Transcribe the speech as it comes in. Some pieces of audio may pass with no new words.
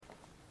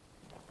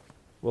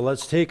Well,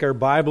 let's take our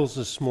Bibles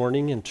this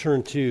morning and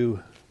turn to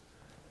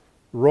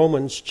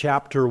Romans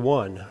chapter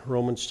 1.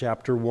 Romans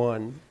chapter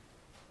 1.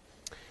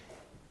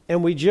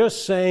 And we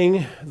just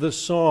sang the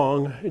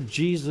song,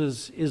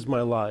 Jesus is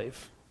my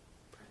life.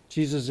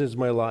 Jesus is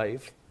my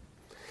life.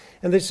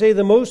 And they say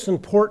the most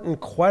important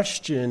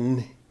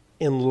question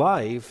in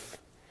life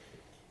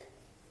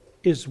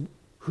is,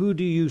 who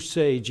do you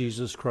say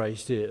Jesus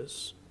Christ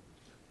is?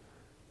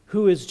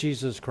 Who is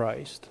Jesus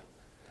Christ?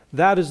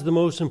 That is the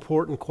most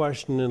important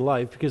question in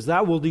life, because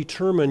that will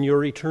determine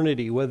your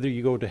eternity, whether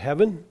you go to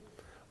heaven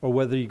or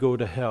whether you go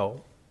to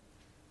hell.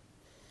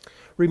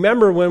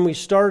 Remember when we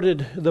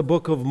started the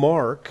book of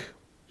Mark,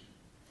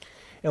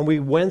 and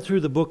we went through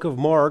the book of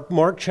Mark,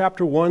 Mark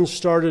chapter 1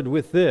 started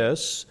with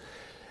this: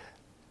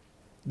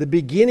 the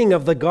beginning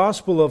of the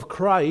gospel of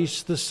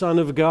Christ, the Son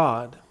of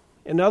God.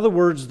 In other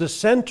words, the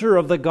center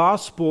of the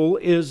gospel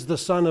is the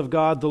Son of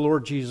God, the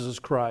Lord Jesus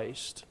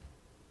Christ.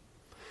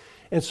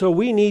 And so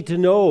we need to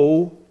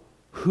know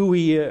who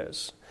he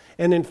is.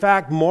 And in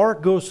fact,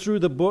 Mark goes through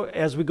the book,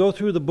 as we go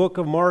through the book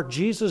of Mark,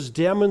 Jesus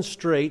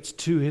demonstrates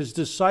to his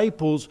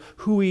disciples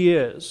who he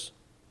is.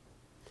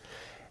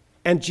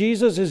 And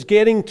Jesus is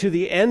getting to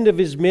the end of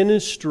his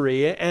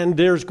ministry, and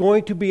there's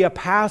going to be a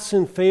pass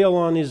and fail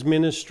on his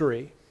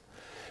ministry.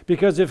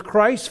 Because if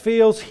Christ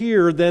fails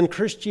here, then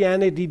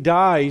Christianity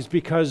dies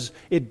because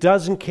it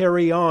doesn't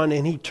carry on.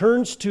 And he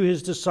turns to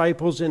his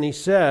disciples and he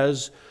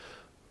says,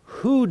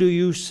 "Who do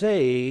you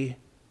say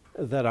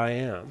that I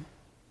am?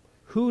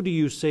 Who do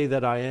you say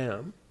that I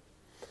am?"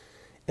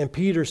 And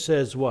Peter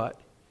says what?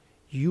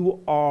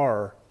 You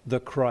are the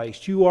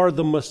Christ. You are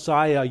the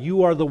Messiah.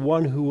 You are the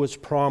one who was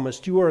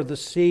promised. You are the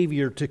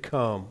Savior to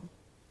come.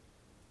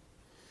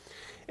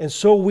 And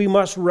so we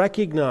must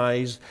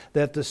recognize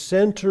that the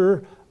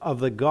center of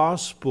the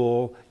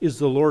gospel is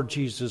the Lord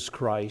Jesus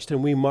Christ,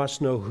 and we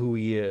must know who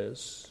he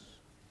is.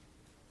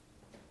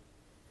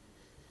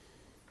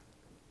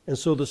 And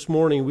so this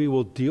morning we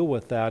will deal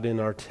with that in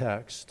our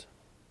text.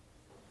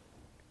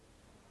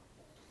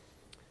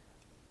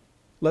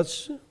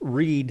 Let's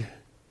read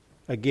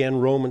again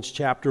Romans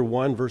chapter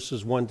 1,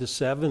 verses 1 to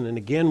 7. And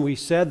again, we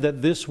said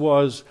that this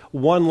was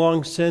one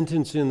long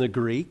sentence in the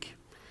Greek.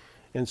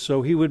 And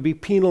so he would be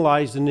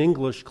penalized in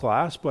English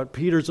class, but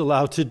Paul's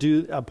allowed to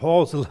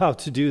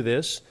do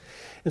this.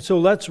 And so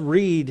let's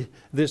read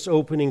this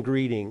opening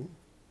greeting.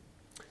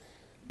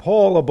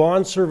 Paul, a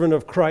bondservant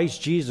of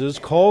Christ Jesus,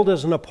 called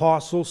as an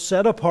apostle,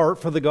 set apart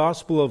for the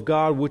gospel of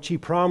God, which he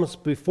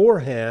promised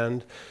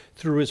beforehand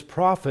through his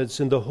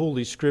prophets in the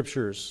Holy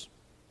Scriptures,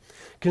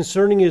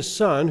 concerning his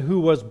Son, who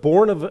was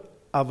born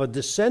of a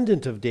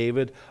descendant of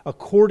David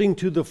according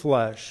to the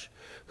flesh,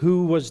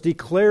 who was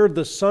declared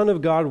the Son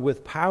of God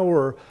with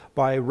power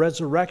by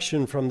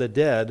resurrection from the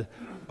dead,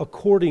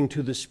 according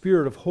to the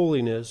Spirit of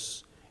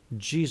holiness,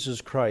 Jesus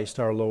Christ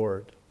our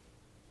Lord,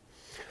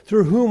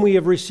 through whom we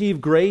have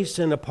received grace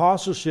and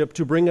apostleship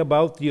to bring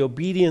about the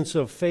obedience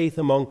of faith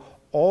among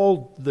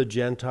all the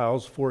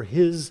Gentiles for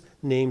his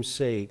name's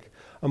sake,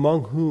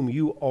 among whom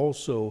you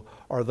also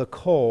are the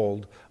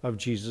called of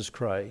Jesus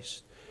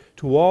Christ.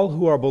 To all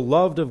who are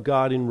beloved of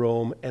God in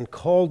Rome and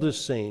called as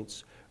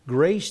saints,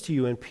 grace to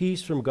you and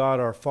peace from God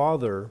our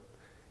Father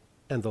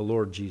and the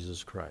Lord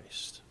Jesus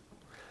Christ.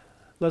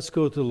 Let's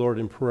go to the Lord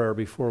in prayer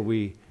before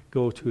we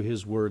go to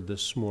his word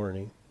this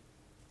morning.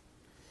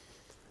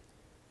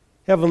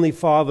 Heavenly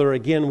Father,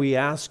 again, we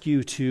ask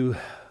you to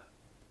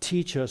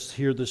teach us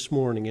here this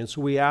morning. And so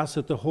we ask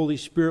that the Holy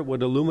Spirit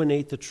would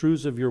illuminate the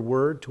truths of your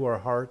word to our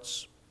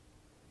hearts,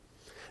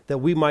 that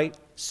we might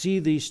see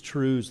these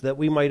truths, that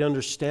we might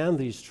understand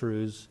these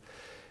truths,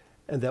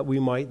 and that we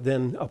might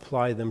then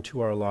apply them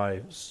to our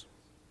lives.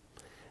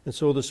 And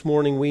so this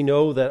morning we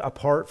know that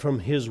apart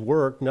from his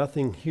work,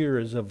 nothing here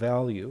is of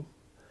value.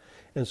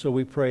 And so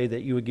we pray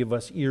that you would give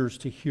us ears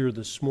to hear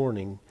this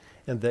morning,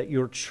 and that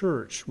your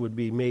church would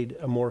be made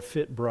a more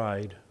fit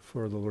bride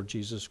for the Lord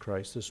Jesus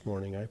Christ this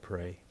morning, I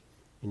pray.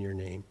 In your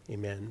name,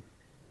 amen.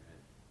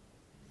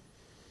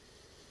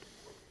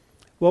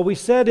 Well, we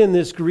said in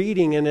this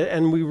greeting,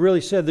 and we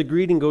really said the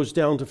greeting goes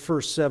down to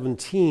verse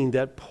 17,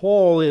 that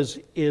Paul is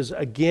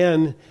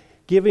again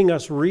giving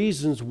us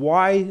reasons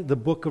why the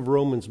book of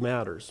Romans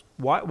matters.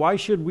 Why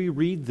should we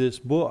read this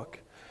book?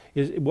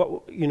 Is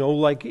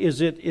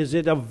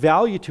it of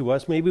value to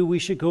us? Maybe we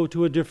should go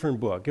to a different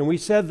book. And we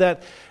said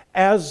that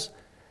as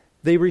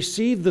they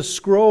received the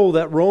scroll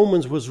that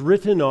Romans was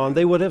written on,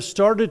 they would have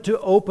started to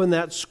open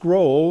that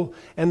scroll,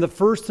 and the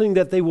first thing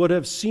that they would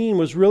have seen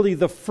was really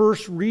the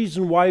first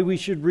reason why we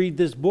should read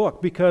this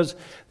book, because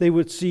they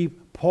would see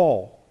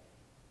Paul.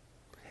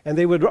 And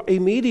they would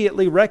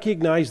immediately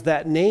recognize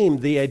that name,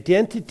 the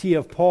identity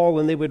of Paul,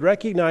 and they would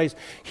recognize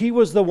he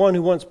was the one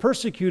who once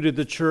persecuted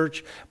the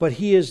church, but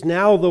he is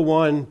now the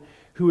one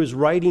who is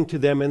writing to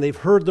them, and they've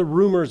heard the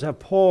rumors of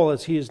Paul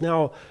as he is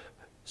now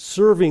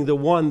serving the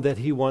one that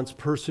he once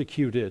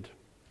persecuted.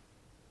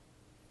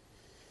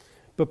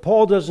 But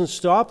Paul doesn't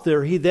stop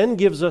there. He then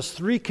gives us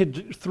three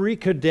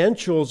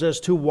credentials as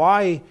to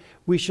why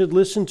we should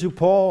listen to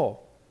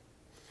Paul.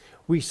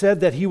 We said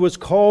that he was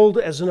called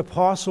as an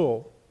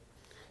apostle.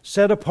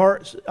 set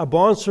apart, a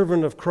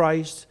bondservant of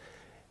Christ,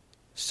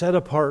 set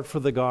apart for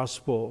the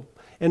gospel.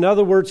 In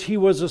other words, he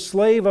was a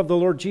slave of the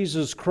Lord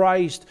Jesus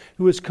Christ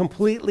who was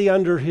completely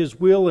under his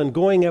will and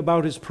going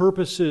about his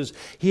purposes.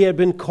 He had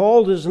been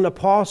called as an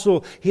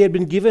apostle. He had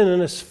been given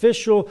an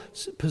official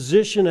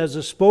position as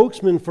a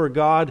spokesman for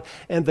God.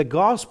 And the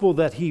gospel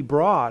that he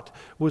brought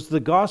was the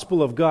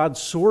gospel of God,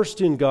 sourced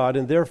in God,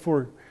 and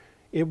therefore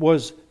it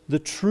was the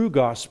true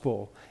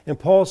gospel. And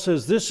Paul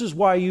says, this is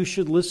why you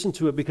should listen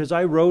to it, because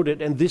I wrote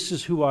it and this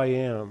is who I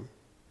am.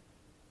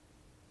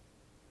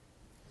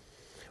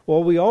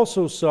 Well, we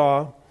also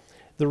saw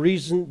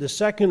the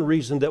second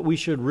reason that we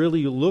should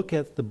really look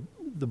at the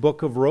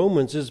book of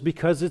Romans is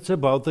because it's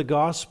about the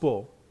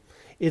gospel.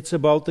 It's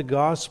about the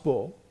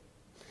gospel.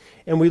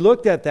 And we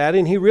looked at that,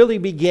 and he really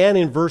began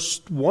in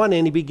verse 1,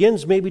 and he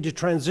begins maybe to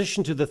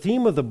transition to the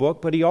theme of the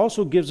book, but he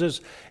also gives us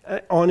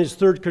on his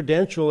third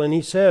credential, and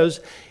he says,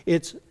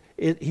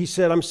 he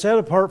said, I'm set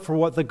apart for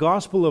what the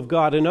gospel of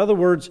God. In other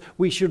words,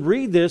 we should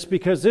read this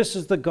because this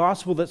is the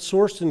gospel that's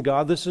sourced in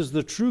God. This is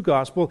the true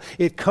gospel.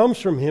 It comes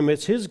from him.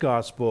 It's his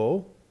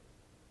gospel.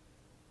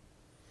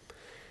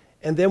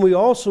 And then we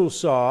also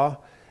saw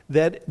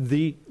that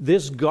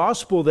this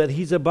gospel that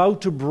he's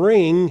about to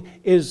bring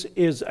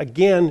is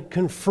again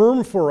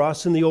confirmed for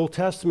us in the Old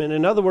Testament.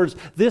 In other words,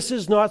 this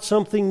is not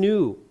something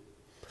new.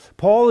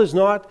 Paul is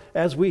not,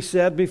 as we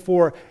said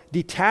before,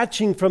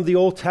 detaching from the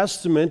Old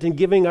Testament and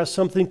giving us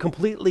something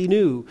completely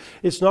new.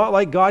 It's not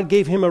like God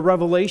gave him a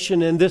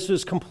revelation and this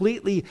is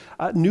completely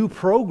a new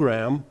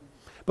program,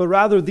 but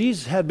rather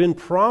these had been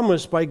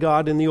promised by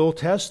God in the Old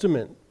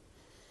Testament.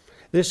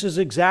 This is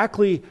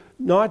exactly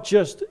not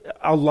just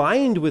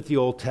aligned with the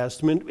Old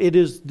Testament.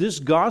 This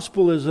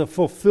gospel is a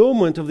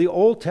fulfillment of the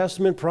Old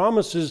Testament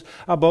promises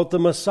about the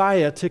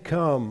Messiah to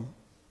come.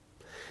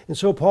 And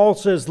so Paul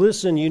says,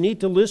 listen, you need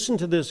to listen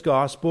to this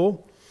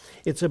gospel.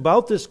 It's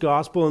about this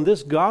gospel, and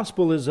this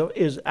gospel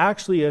is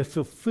actually a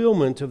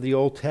fulfillment of the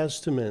Old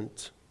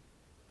Testament.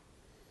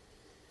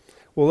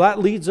 Well, that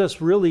leads us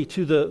really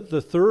to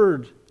the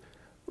third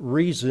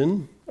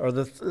reason, or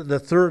the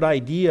third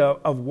idea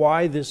of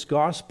why this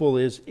gospel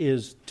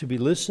is to be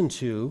listened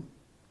to.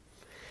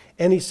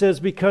 And he says,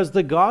 because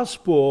the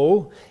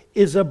gospel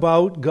is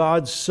about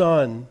God's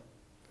Son.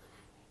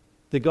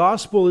 The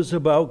gospel is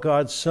about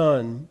God's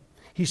Son.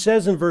 He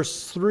says in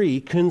verse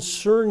 3,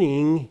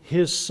 concerning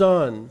his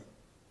Son.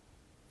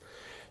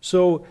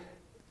 So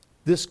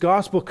this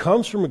gospel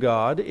comes from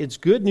God. It's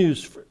good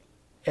news,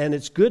 and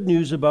it's good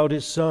news about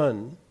his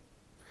Son.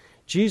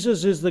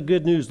 Jesus is the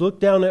good news.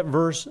 Look down at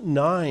verse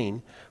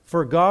 9.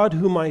 For God,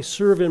 whom I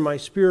serve in my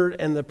spirit,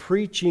 and the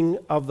preaching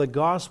of the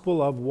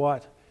gospel of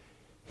what?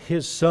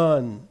 His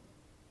Son.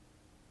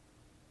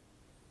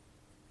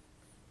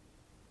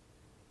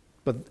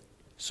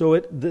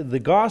 The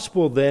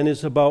gospel then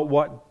is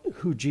about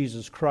who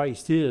Jesus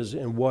Christ is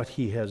and what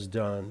he has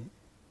done.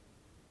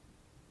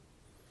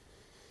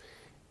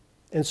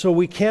 And so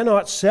we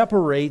cannot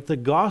separate the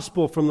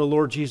gospel from the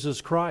Lord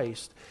Jesus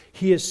Christ.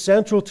 He is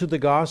central to the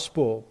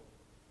gospel.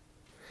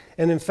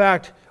 And in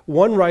fact,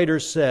 one writer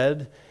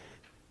said,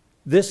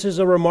 this is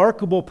a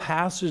remarkable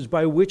passage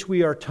by which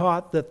we are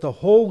taught that the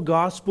whole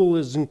gospel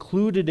is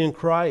included in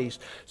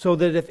Christ, so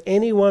that if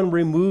anyone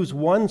removes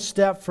one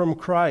step from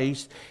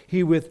Christ,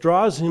 he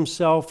withdraws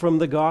himself from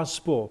the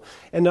gospel.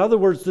 In other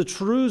words, the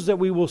truths that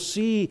we will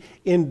see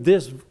in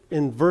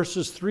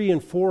verses 3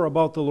 and 4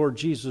 about the Lord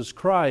Jesus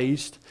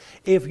Christ,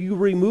 if you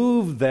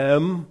remove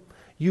them,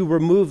 you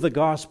remove the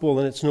gospel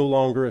and it's no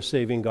longer a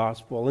saving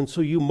gospel. And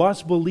so you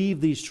must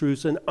believe these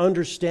truths and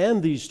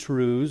understand these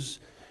truths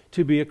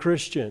to be a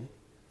Christian.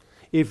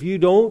 If you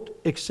don't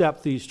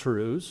accept these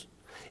truths,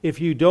 if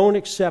you don't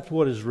accept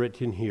what is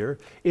written here,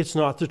 it's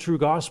not the true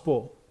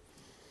gospel.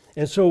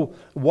 And so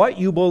what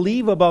you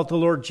believe about the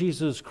Lord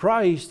Jesus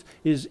Christ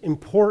is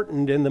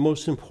important, and the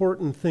most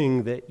important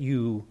thing that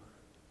you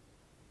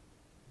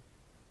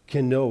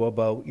can know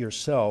about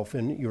yourself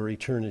and your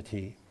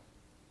eternity.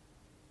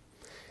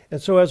 And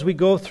so as we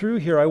go through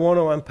here, I want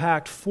to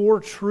unpack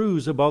 4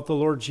 truths about the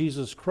Lord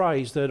Jesus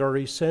Christ that are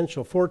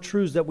essential, 4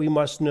 truths that we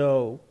must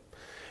know.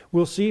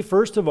 We'll see,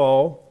 first of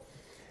all,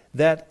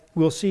 that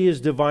we'll see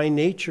his divine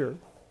nature.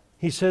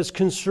 He says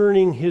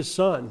concerning his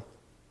Son.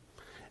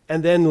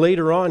 And then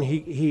later on,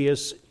 he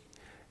is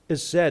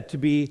said to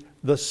be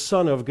the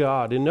Son of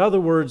God. In other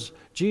words,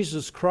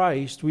 Jesus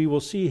Christ, we will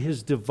see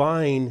his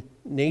divine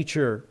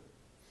nature.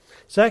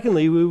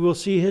 Secondly, we will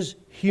see his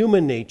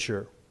human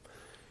nature.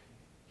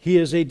 He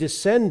is a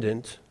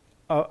descendant,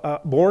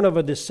 born of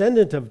a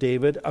descendant of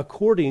David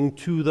according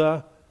to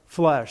the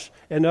flesh.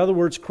 In other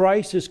words,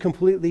 Christ is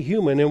completely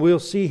human, and we'll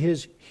see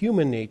his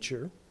human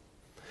nature.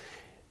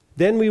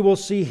 Then we will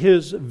see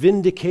his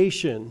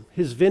vindication.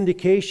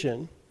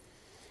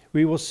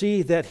 We will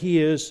see that he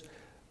has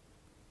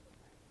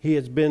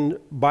been,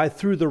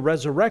 through the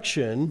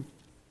resurrection,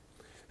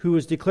 who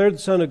is declared the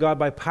Son of God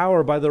by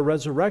power by the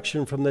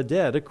resurrection from the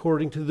dead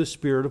according to the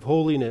Spirit of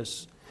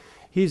holiness.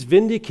 He's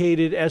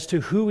vindicated as to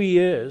who he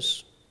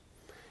is,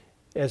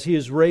 as he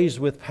is raised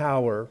with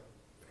power.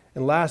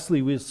 And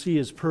lastly, we see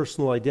his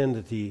personal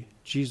identity,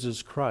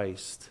 Jesus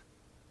Christ,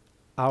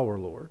 our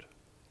Lord,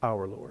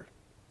 our Lord.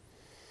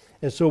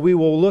 And so we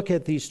will look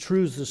at these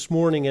truths this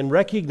morning and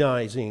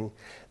recognizing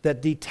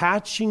that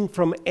detaching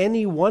from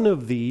any one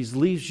of these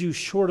leaves you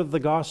short of the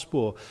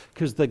gospel,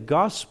 because the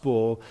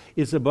gospel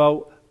is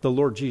about the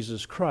Lord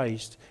Jesus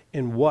Christ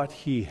and what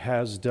he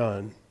has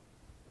done.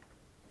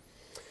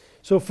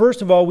 So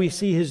first of all, we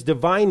see his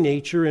divine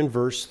nature in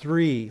verse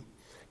 3,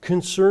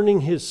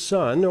 concerning his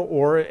Son,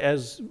 or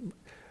as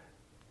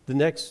the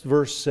next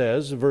verse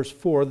says, verse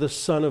 4, the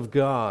Son of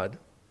God.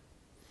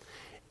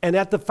 And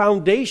at the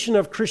foundation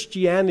of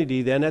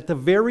Christianity, then, at the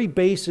very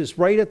basis,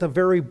 right at the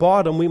very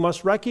bottom, we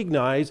must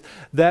recognize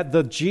that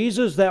the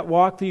Jesus that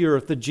walked the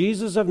earth, the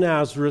Jesus of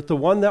Nazareth, the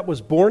one that was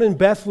born in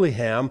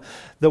Bethlehem,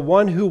 the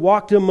one who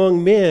walked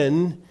among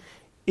men,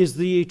 is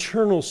the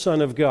eternal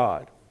Son of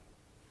God.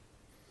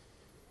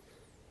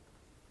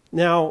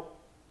 Now,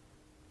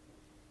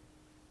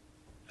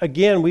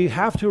 again, we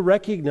have to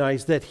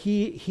recognize that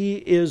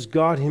he is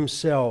God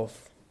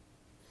himself.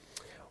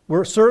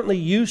 We're certainly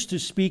used to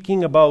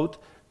speaking about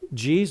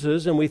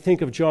Jesus, and we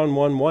think of John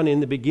 1:1, in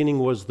the beginning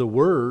was the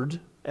Word,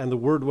 and the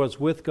Word was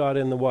with God,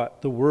 and the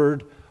what? The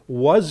Word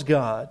was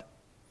God.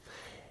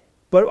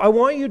 But I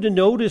want you to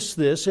notice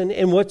this,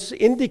 and what's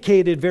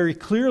indicated very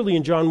clearly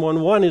in John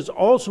 1:1 is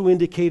also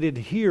indicated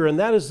here, and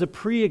that is the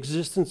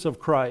pre-existence of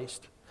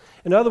Christ.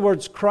 In other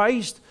words,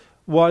 Christ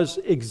was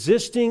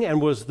existing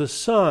and was the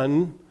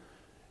Son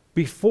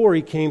before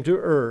he came to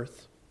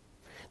earth.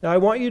 Now I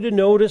want you to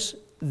notice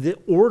the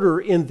order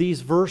in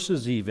these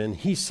verses even.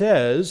 He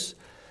says,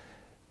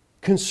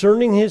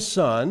 concerning his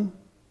Son,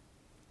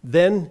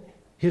 then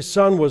his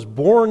Son was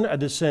born a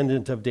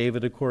descendant of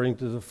David according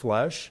to the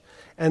flesh,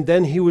 and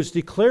then he was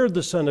declared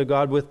the Son of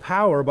God with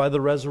power by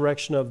the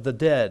resurrection of the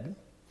dead.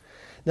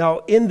 Now,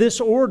 in this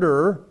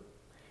order,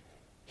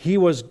 he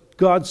was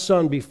God's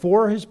Son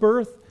before his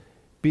birth,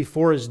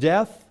 before his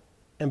death,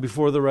 and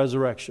before the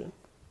resurrection.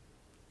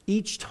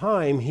 Each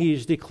time he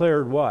is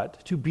declared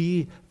what? To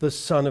be the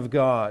Son of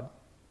God.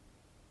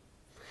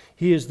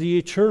 He is the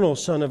eternal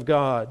Son of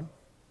God.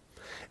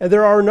 And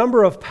there are a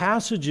number of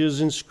passages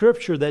in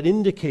Scripture that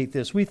indicate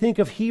this. We think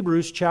of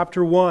Hebrews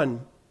chapter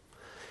 1,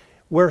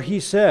 where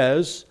he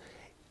says,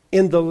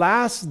 in the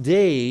last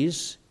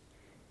days,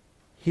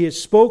 he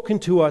has spoken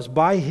to us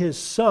by his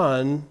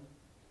Son,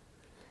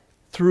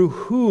 through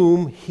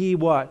whom he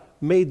what?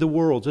 Made the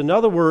worlds. In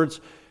other words,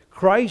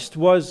 Christ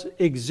was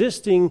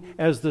existing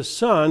as the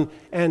Son,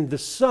 and the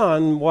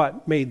Son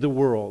what? Made the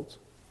world.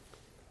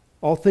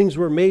 All things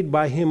were made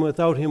by him.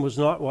 Without him was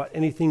not what?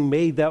 Anything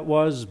made that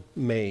was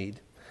made.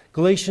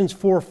 Galatians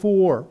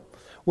 4:4.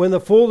 When the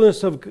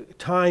fullness of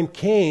time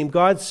came,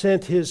 God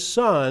sent his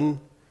Son,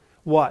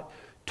 what?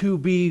 To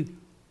be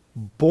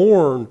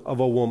born of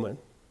a woman.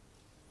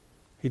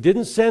 He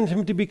didn't send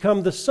him to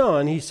become the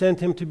Son. He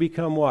sent him to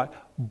become what?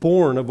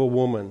 Born of a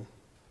woman.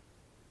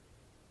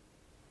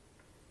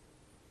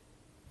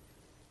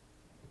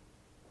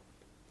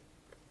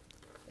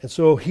 And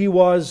so he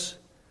was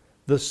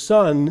the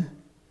Son.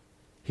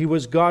 He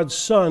was God's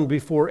Son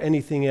before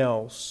anything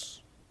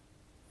else.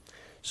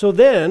 So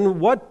then,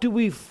 what do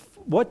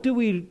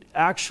we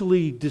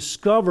actually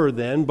discover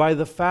then by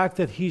the fact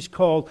that he's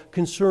called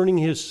concerning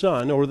his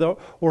Son,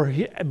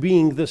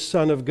 being the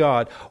Son of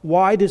God?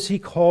 Why does he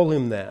call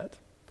him that?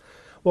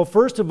 Well,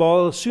 first of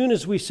all, as soon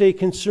as we say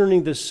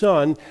concerning the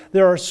Son,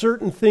 there are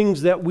certain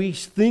things that we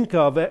think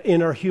of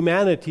in our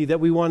humanity that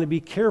we want to be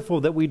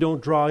careful that we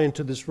don't draw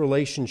into this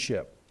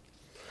relationship.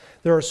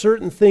 There are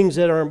certain things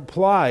that are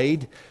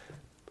implied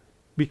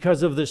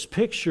because of this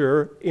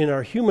picture in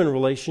our human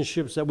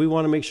relationships that we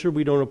want to make sure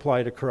we don't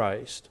apply to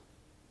Christ.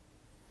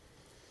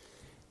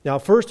 Now,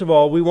 first of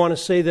all, we want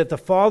to say that the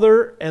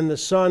Father and the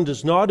Son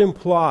does not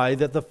imply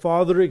that the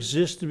Father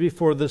existed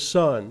before the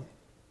Son.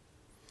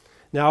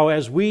 Now,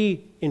 as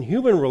we, in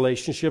human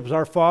relationships,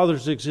 our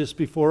fathers exist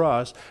before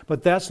us,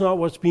 but that's not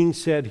what's being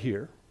said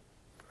here.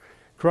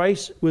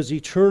 Christ was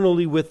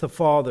eternally with the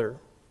Father.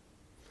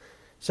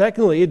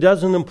 Secondly, it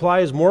doesn't imply,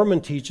 as Mormon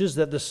teaches,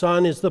 that the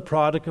Son is the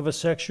product of a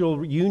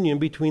sexual union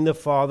between the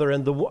Father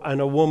and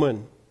a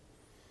woman.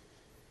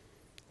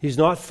 He's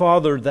not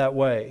fathered that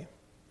way.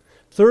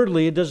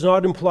 Thirdly, it does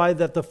not imply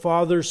that the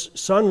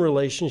Father-Son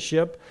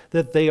relationship,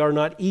 that they are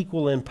not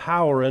equal in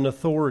power and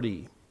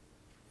authority.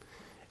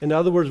 In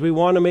other words, we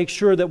want to make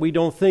sure that we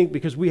don't think,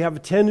 because we have a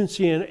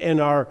tendency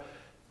in our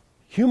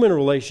human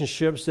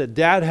relationships that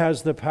Dad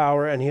has the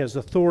power and he has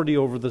authority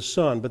over the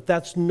Son, but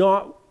that's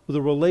not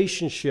the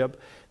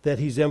relationship that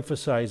he's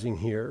emphasizing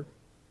here.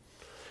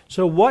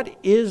 So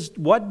what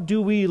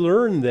do we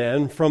learn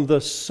then from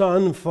the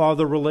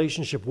Son-Father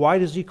relationship? Why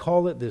does he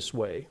call it this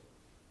way?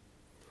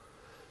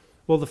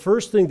 Well, the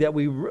first thing that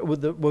we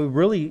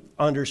really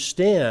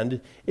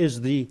understand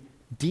is the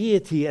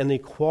deity and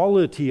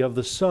equality of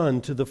the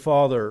Son to the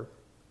Father.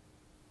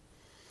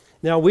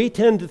 Now, we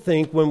tend to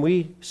think when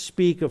we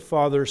speak of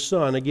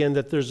Father-Son, again,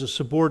 that there's a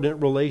subordinate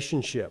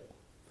relationship.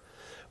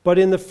 But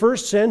in the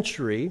first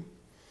century,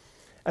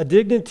 A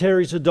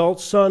dignitary's adult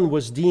son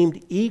was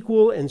deemed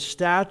equal in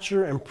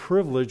stature and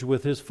privilege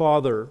with his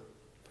father.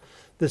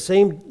 The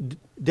same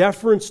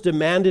deference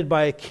demanded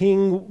by a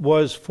king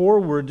was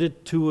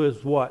forwarded to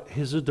his what?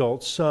 His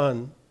adult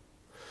son.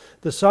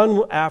 The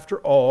son, after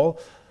all,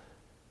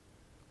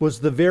 was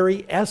the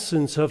very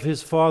essence of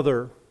his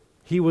father.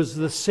 He was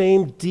the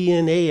same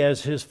DNA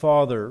as his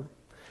father,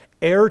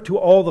 heir to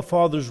all the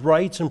father's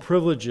rights and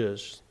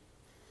privileges.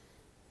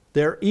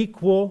 They're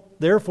equal,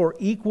 therefore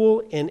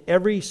equal in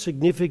every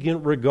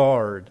significant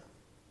regard.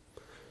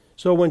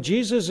 So when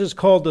Jesus is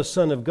called the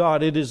Son of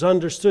God, it is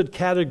understood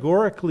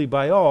categorically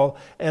by all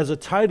as a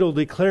title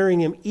declaring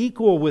him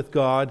equal with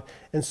God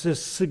and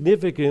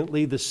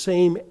significantly the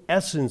same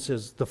essence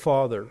as the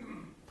Father.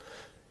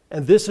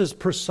 And this is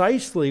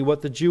precisely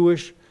what the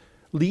Jewish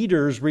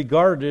leaders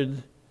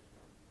regarded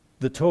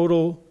the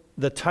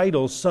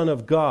title Son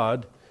of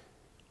God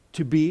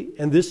to be,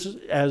 and this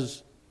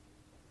as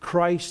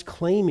Christ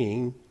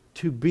claiming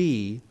to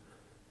be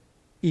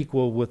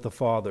equal with the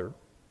Father.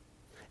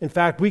 In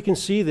fact, we can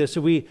see this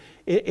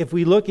if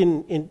we look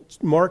in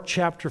Mark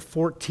chapter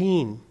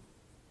 14.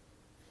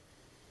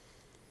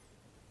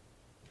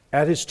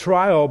 At his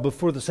trial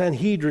before the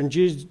Sanhedrin,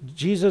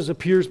 Jesus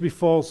appears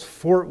before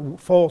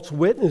false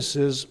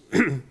witnesses,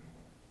 and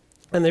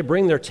they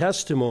bring their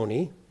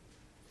testimony.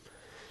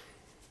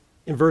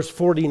 In verse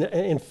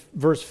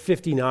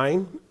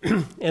 59,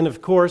 and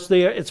of course,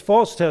 it's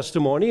false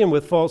testimony, and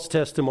with false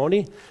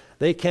testimony,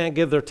 they can't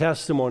give their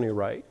testimony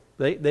right.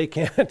 They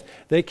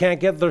can't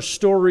get their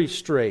story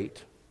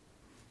straight.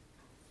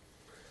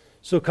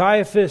 So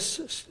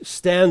Caiaphas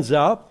stands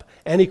up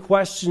and he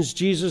questions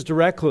Jesus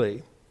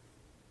directly.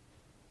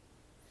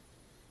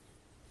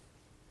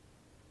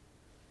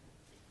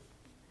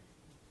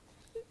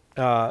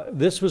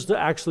 This was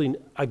actually,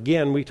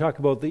 again, we talk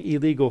about the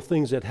illegal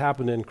things that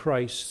happened in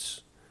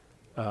Christ's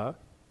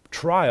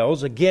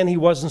trials. Again, he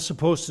wasn't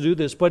supposed to do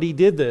this, but he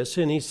did this,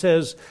 and he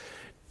says,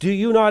 "Do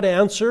you not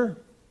answer?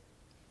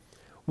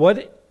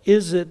 What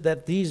is it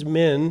that these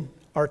men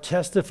are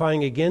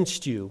testifying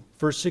against you?"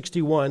 Verse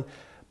 61,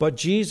 but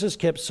Jesus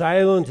kept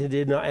silent and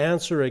did not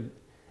answer.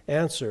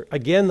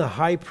 Again, the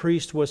high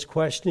priest was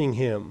questioning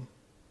him.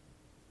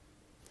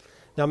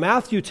 Now,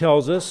 Matthew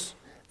tells us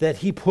that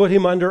he put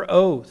him under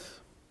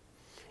oath.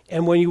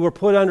 And when you were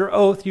put under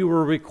oath, you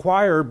were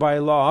required by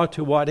law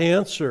to what?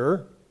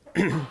 Answer.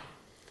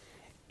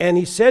 And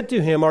he said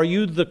to him, "Are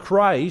you the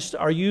Christ?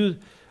 Are you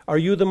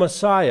the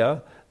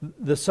Messiah,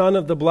 the Son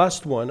of the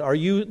Blessed One? Are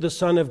you the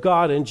Son of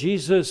God?" And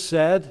Jesus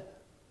said,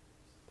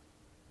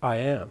 "I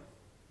am.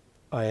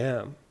 I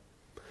am."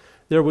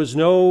 There was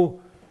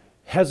no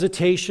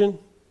hesitation.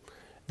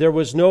 There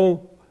was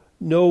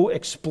no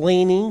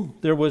explaining.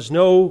 There was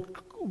no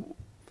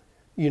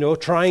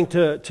trying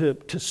to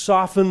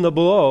soften the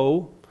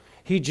blow.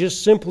 He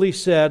just simply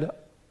said,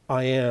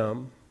 "I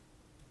am."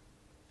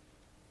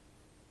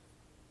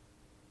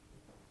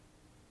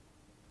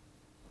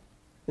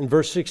 In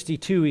verse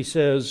 62, he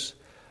says,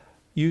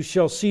 "You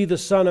shall see the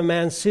Son of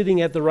Man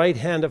sitting at the right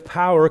hand of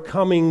power,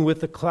 coming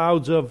with the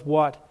clouds of"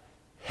 what?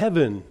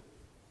 Heaven.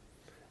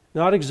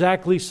 Not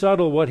exactly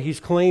subtle what he's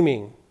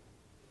claiming.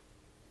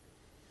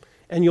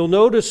 And you'll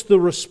notice the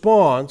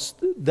response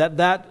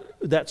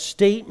that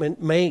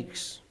statement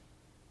makes.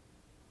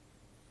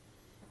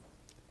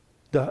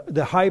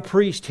 The high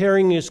priest,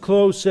 tearing his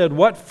clothes, said,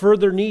 "What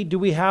further need do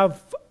we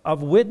have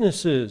of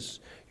witnesses?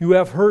 You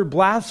have heard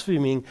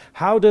blaspheming.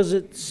 How does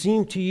it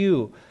seem to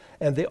you?"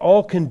 And they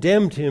all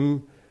condemned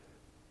him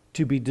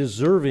to be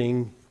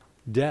deserving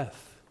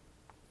death.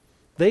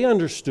 They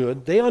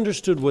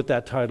understood what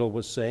that title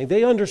was saying.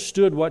 They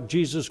understood what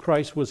Jesus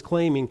Christ was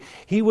claiming.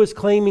 He was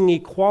claiming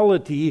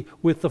equality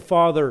with the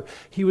Father.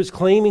 He was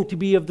claiming to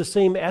be of the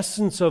same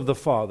essence of the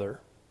Father.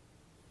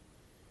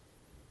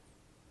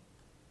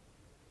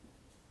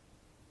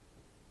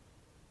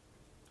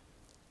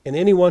 And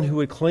anyone who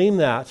would claim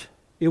that,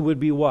 it would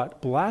be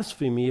what?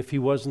 Blasphemy if he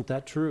wasn't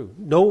that true.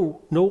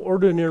 No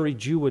ordinary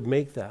Jew would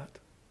make that.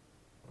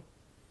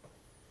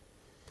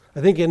 I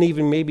think an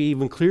maybe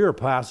even clearer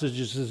passage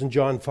is in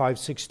John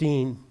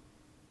 5:16.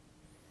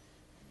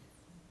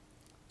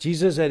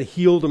 Jesus had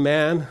healed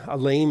a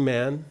lame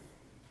man,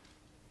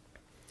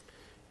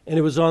 and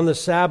it was on the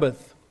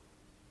Sabbath.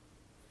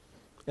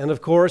 And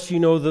of course,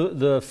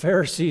 the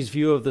Pharisees'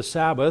 view of the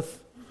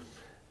Sabbath.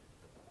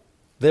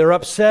 They're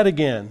upset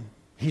again.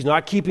 He's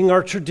not keeping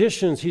our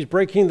traditions. He's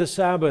breaking the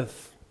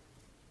Sabbath.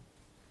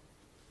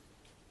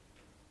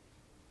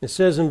 It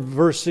says in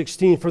verse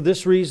 16, "For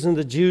this reason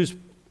the Jews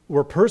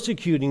were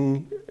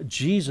persecuting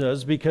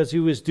Jesus because he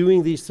was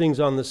doing these things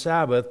on the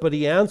Sabbath. But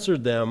he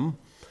answered them,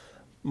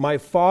 'My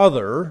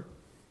Father,'"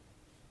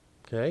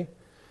 okay,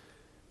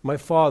 "my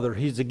Father."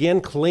 He's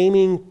again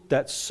claiming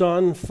that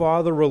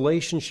son-father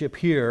relationship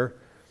here.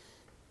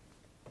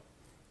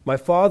 "My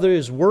Father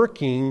is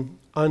working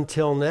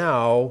until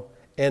now,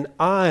 and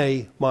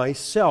I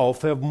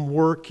myself am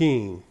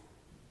working."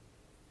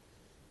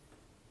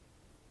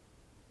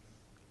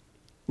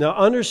 Now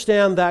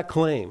understand that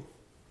claim.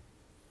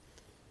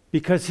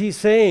 Because he's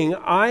saying,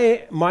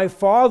 my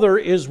Father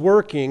is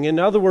working. In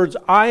other words,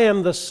 I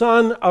am the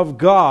Son of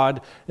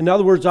God. In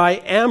other words, I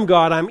am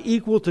God. I'm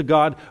equal to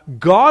God.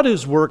 God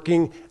is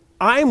working.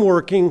 I'm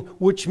working,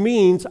 which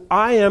means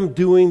I am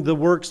doing the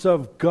works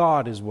of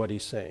God, is what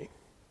he's saying.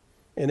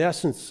 In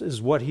essence,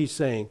 is what he's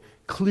saying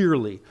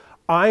clearly.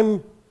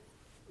 I'm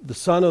the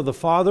Son of the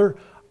Father.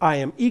 I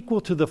am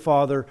equal to the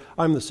Father.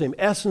 I'm the same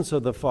essence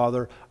of the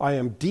Father. I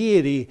am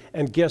deity.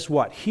 And guess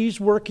what? He's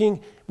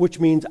working, which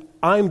means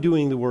I'm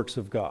doing the works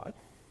of God.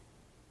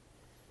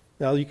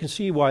 Now you can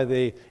see why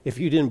if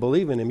you didn't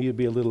believe in him, you'd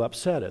be a little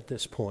upset at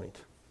this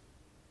point.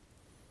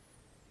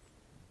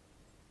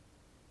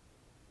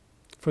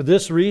 For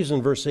this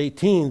reason, verse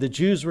 18, the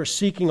Jews were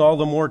seeking all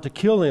the more to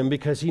kill him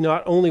because he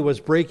not only was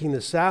breaking the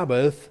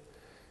Sabbath,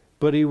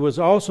 but he was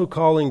also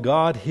calling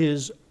God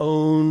his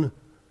own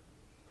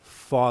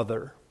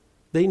Father.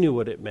 They knew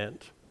what it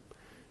meant.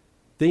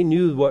 They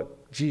knew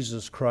what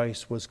Jesus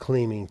Christ was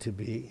claiming to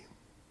be.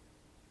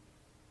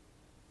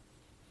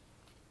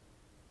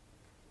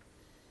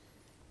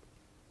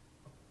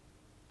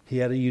 He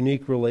had a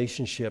unique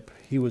relationship.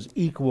 He was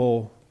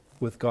equal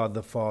with God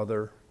the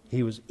Father.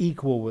 He was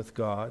equal with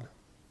God.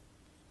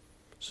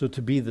 So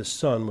to be the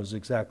Son was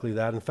exactly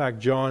that. In fact,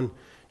 John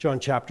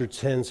chapter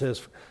 10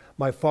 says,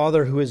 my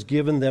Father who has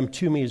given them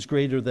to me is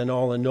greater than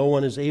all, and no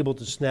one is able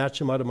to snatch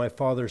them out of my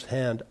Father's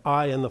hand.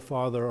 I and the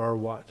Father are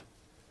what?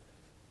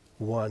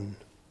 One.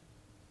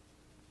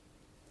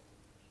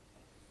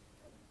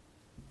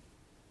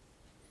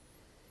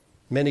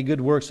 Many good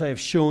works I have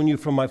shown you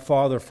from my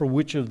Father. For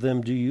which of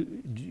them do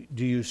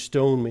you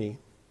stone me?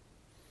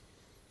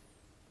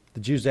 The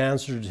Jews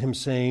answered him,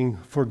 saying,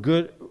 For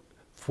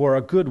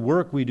a good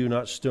work we do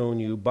not stone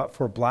you, but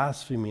for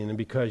blasphemy, and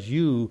because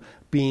you,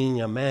 being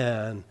a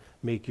man,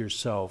 make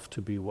yourself to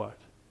be what?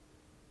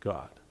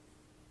 God.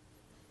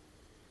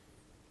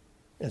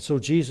 And so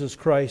Jesus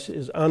Christ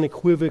is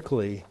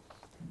unequivocally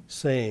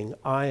saying,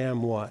 I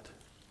am what?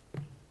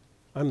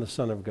 I'm the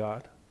Son of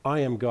God. I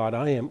am God.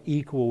 I am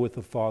equal with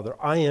the Father.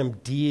 I am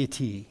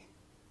deity.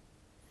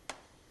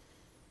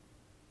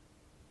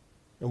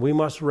 And we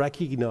must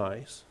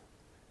recognize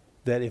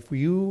that if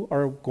you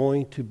are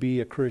going to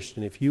be a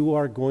Christian, if you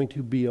are going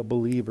to be a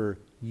believer,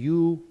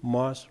 you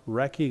must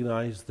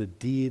recognize the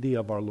deity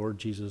of our Lord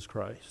Jesus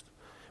Christ.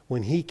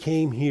 When he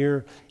came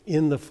here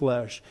in the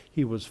flesh,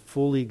 he was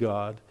fully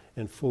God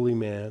and fully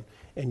man,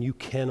 and you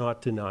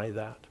cannot deny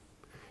that.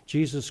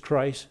 Jesus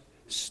Christ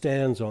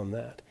stands on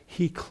that.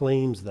 He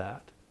claims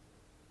that.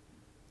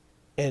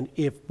 And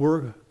if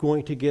we're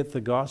going to get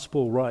the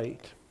gospel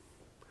right,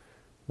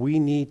 we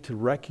need to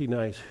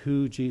recognize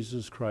who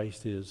Jesus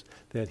Christ is,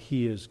 that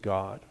he is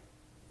God.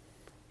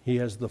 He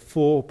has the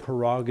full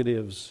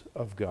prerogatives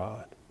of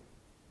God.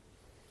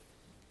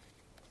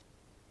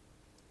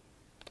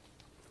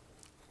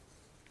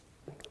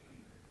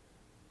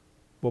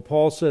 Well,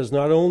 Paul says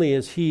not only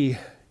is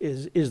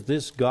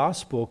this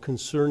gospel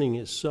concerning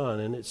his Son,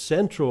 and it's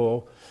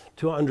central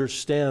to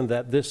understand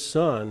that this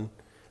Son,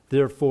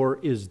 therefore,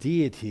 is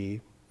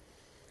deity,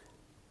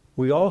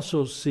 we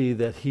also see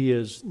that he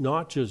is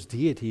not just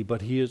deity,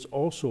 but he is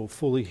also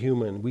fully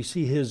human. We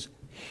see his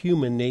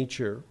human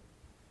nature.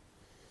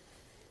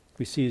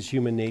 We see his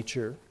human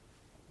nature.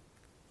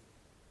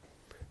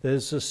 That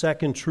is the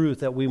second truth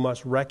that we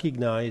must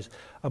recognize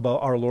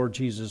about our Lord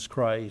Jesus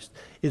Christ.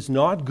 It's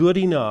not good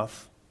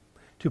enough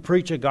to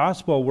preach a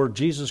gospel where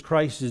Jesus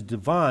Christ is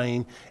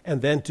divine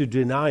and then to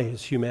deny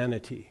his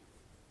humanity.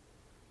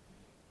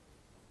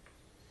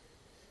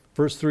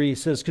 Verse 3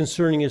 says,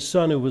 concerning his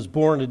Son who was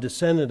born a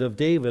descendant of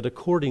David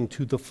according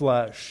to the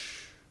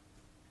flesh.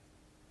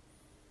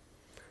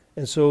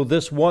 And so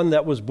this one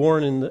that was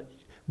born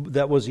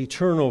that was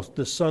eternal,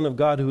 the Son of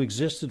God who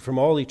existed from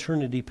all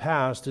eternity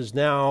past, is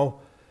now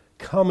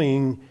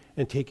coming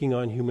and taking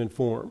on human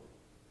form.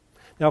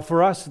 Now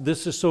for us,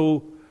 this is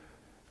so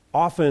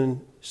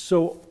often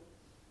so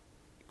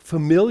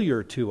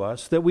familiar to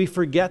us that we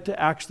forget to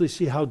actually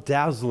see how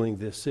dazzling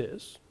this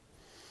is.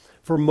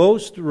 For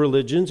most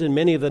religions and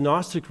many of the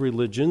Gnostic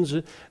religions,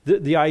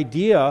 the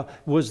idea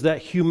was that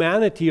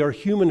humanity or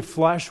human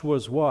flesh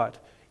was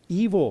what?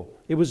 Evil.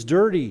 It was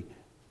dirty.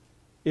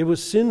 It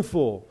was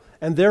sinful.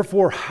 And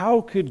therefore, how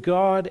could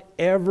God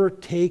ever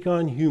take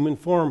on human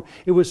form?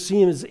 It was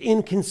seen as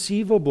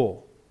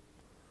inconceivable.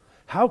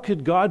 How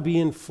could God be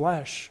in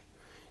flesh?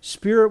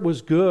 Spirit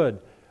was good.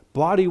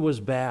 Body was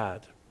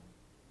bad.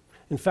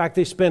 In fact,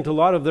 they spent a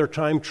lot of their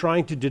time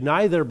trying to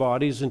deny their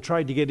bodies and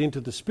tried to get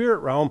into the spirit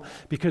realm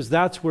because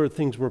that's where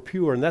things were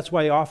pure. And that's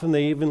why often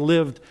they even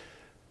lived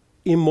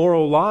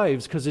immoral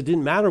lives, because it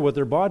didn't matter what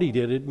their body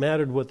did. It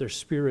mattered what their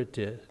spirit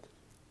did.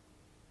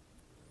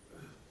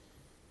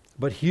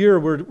 But here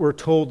we're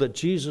told that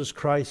Jesus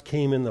Christ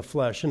came in the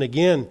flesh. And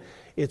again,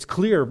 it's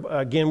clear.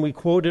 Again, we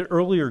quoted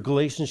earlier,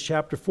 Galatians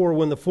chapter 4,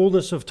 when the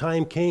fullness of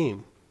time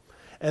came.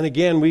 And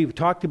again, we've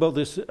talked about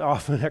this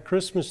often at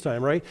Christmas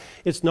time, right?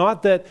 It's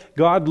not that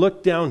God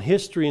looked down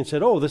history and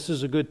said, oh, this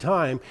is a good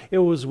time. It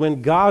was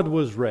when God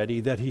was ready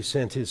that he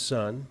sent his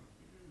Son.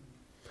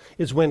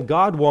 is when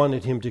God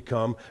wanted him to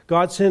come.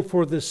 God sent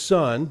forth his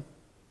Son.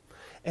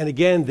 And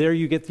again, there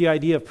you get the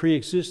idea of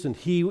pre-existent.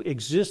 He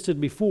existed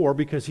before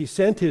because he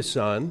sent his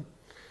Son.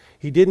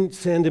 He didn't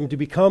send him to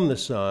become the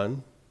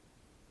Son.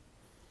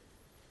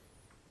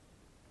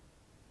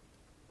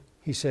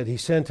 He said he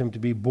sent him to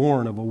be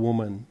born of a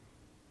woman.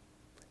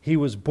 He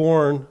was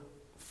born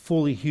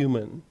fully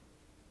human.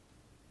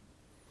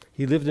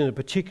 He lived in a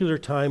particular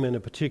time in a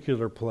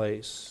particular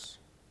place.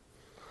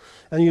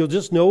 And you'll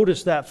just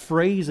notice that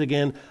phrase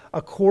again,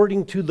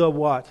 according to the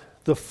what?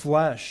 The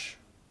flesh.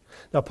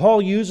 Now,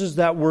 Paul uses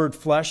that word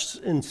flesh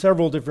in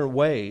several different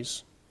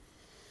ways.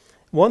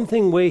 One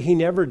way he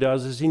never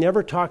does is he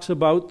never talks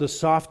about the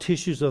soft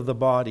tissues of the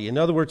body. In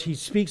other words, he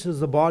speaks of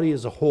the body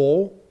as a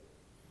whole.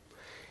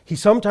 He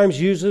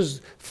sometimes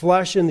uses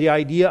flesh in the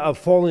idea of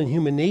fallen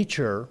human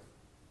nature.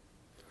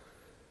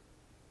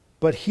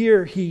 But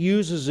here he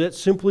uses it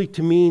simply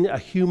to mean a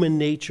human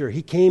nature.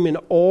 He came in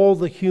all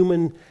the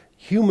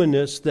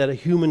humanness that a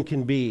human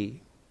can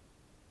be.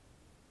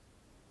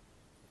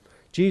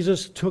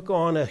 Jesus took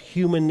on a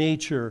human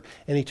nature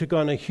and he took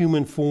on a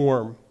human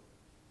form.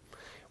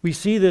 We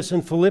see this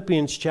in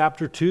Philippians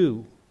chapter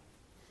 2.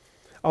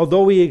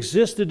 Although he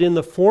existed in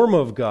the form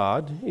of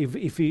God,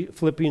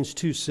 Philippians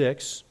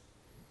 2:6,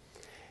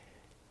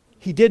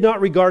 he did not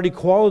regard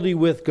equality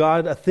with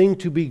God a thing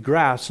to be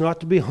grasped, not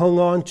to be hung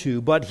on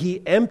to, but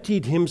he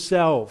emptied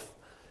himself.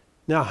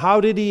 Now,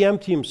 how did he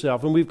empty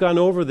himself? And we've gone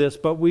over this,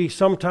 but we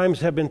sometimes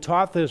have been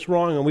taught this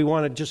wrong, and we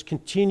want to just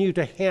continue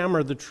to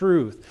hammer the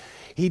truth.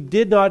 He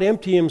did not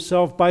empty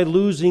himself by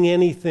losing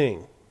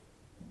anything.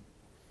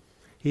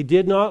 He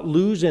did not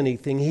lose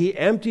anything. He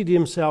emptied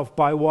himself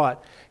by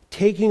what?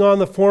 Taking on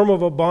the form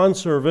of a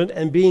bondservant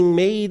and being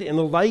made in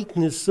the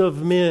likeness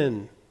of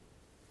men.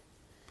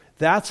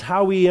 That's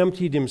how he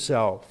emptied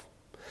himself.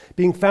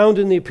 Being found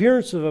in the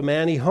appearance of a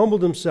man, he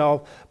humbled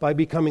himself by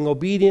becoming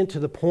obedient to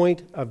the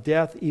point of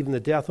death, even the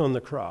death on the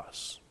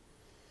cross.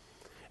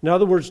 In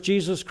other words,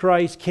 Jesus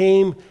Christ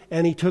came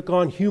and he took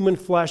on human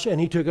flesh and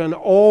he took on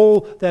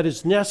all that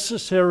is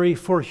necessary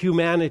for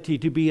humanity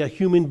to be a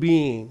human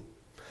being.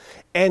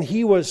 And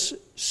he was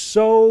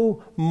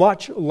so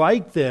much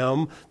like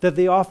them that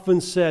they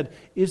often said,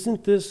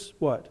 isn't this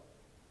what?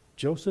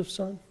 Joseph's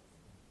son?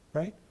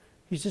 Right?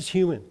 He's just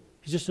human.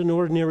 He's just an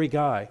ordinary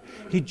guy.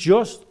 He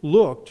just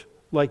looked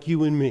like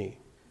you and me.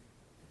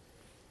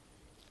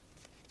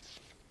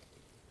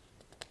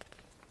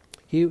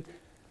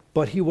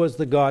 But he was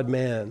the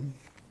God-man.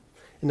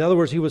 In other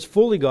words, he was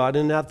fully God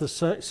and at the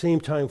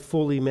same time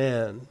fully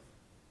man.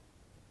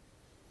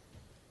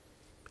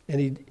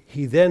 And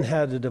he then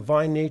had a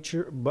divine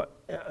nature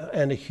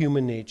and a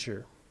human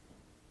nature.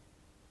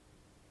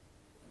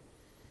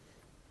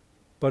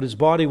 But his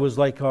body was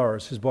like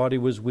ours. His body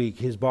was weak.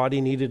 His body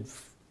needed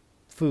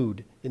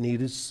food. It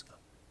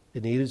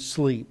needed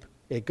sleep.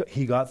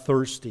 He got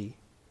thirsty.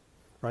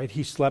 Right?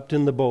 He slept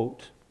in the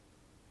boat.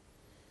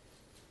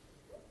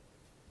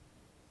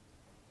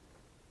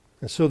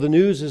 And so the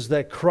news is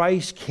that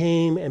Christ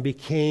came and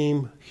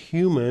became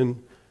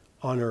human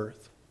on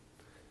earth.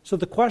 So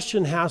the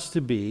question has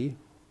to be,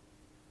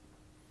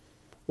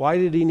 why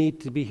did he need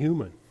to be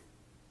human?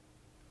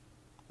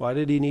 Why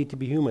did he need to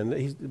be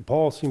human?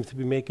 Paul seems to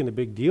be making a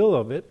big deal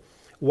of it.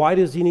 Why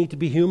does he need to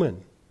be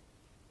human?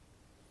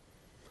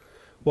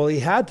 Well, he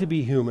had to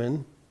be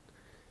human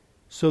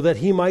so that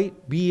he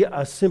might be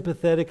a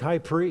sympathetic high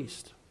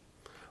priest.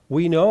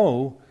 We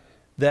know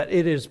that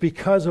it is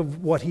because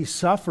of what he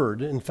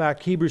suffered. In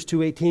fact, Hebrews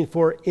 2:18,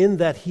 for in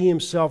that he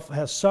himself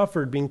has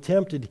suffered being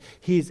tempted,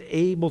 he is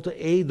able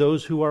to aid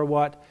those who are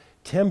what?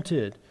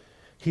 Tempted.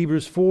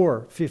 Hebrews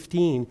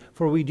 4:15,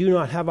 for we do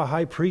not have a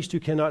high priest who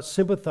cannot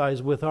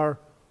sympathize with our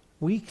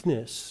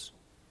weakness.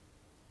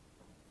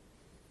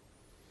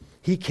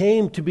 He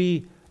came to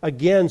be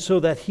again so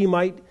that he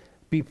might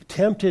be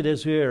tempted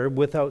as we are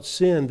without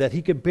sin, that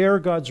he could bear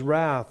God's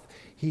wrath.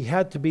 He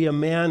had to be a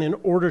man in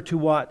order to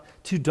what?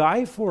 To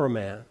die for a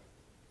man.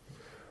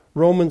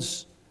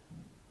 Romans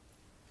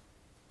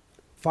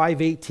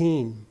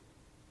 5:18.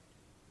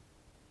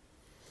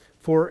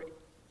 For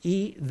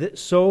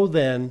so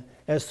then,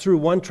 as through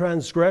one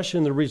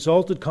transgression there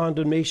resulted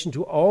condemnation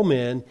to all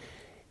men,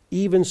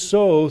 even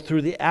so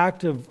through the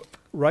act of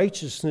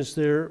righteousness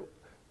there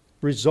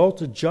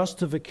resulted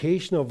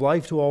justification of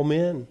life to all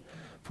men.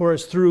 For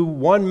as through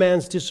one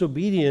man's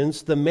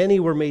disobedience the many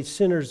were made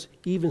sinners,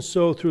 even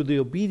so through the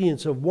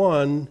obedience of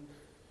one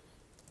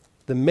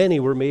the many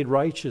were made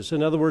righteous.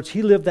 In other words,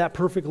 he lived that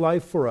perfect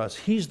life for us.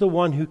 He's the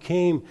one who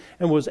came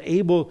and was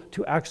able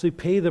to actually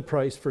pay the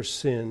price for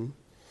sin.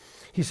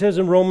 He says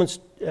in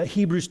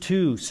Hebrews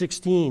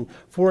 2:16,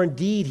 for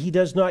indeed he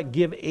does not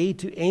give aid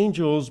to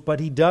angels, but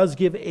he does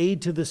give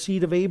aid to the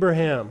seed of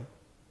Abraham.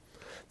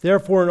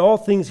 Therefore in all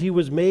things he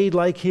was made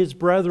like his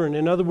brethren.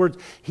 In other words,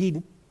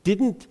 he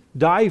didn't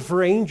die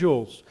for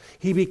angels.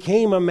 He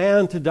became a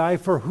man to die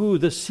for who?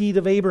 The seed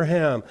of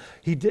Abraham.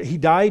 He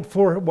died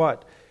for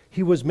what?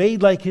 He was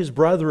made like his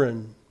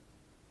brethren.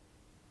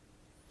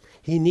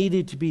 He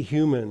needed to be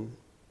human.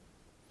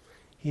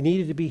 He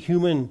needed to be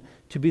human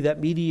to be that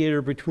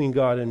mediator between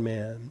God and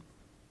man.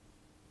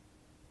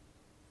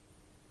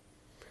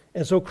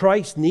 And so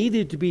Christ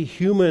needed to be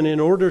human in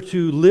order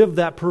to live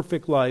that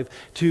perfect life,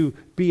 to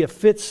be a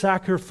fit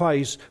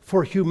sacrifice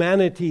for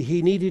humanity.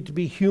 He needed to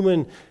be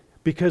human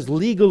because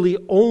legally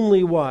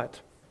only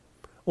what?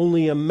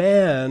 Only a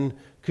man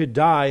could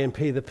die and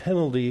pay the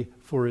penalty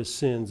for his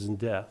sins and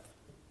death.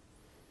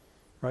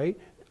 Right?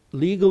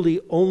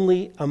 Legally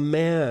only a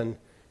man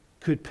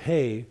could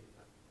pay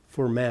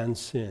for man's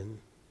sin.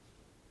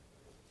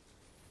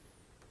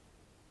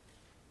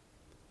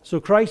 So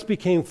Christ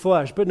became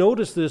flesh. But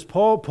notice this,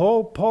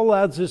 Paul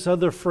adds this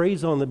other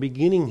phrase on the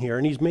beginning here,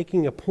 and he's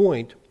making a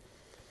point.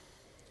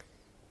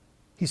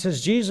 He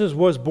says Jesus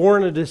was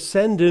born a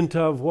descendant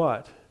of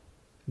what?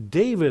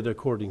 David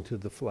according to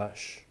the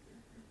flesh.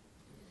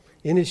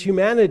 In his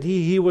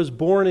humanity, he was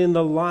born in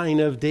the line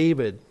of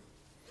David.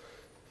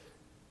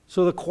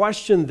 So the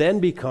question then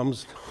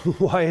becomes,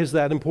 why is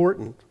that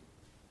important?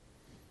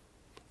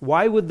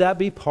 Why would that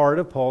be part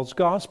of Paul's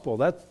gospel?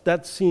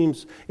 That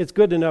seems, it's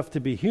good enough to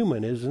be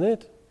human, isn't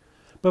it?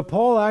 But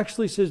Paul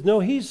actually says, no,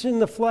 he's in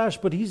the flesh,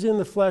 but he's in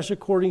the flesh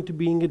according to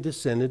being a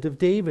descendant of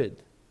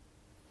David.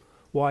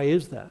 Why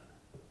is that?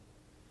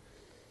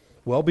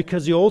 Well,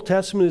 because the Old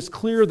Testament is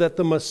clear that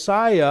the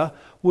Messiah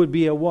would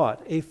be a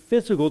what? A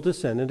physical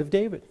descendant of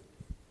David.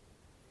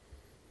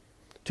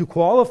 To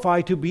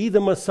qualify to be the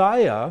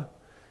Messiah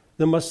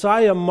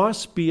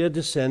must be a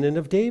descendant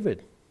of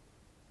David.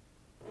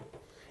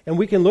 And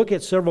we can look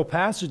at several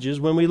passages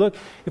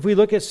if we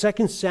look at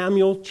 2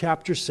 Samuel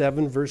chapter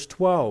 7, verse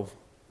 12.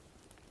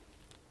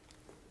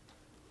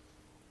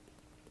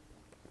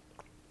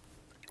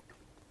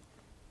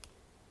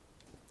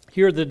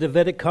 Here, the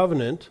Davidic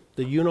covenant,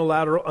 the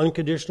unilateral,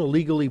 unconditional,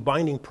 legally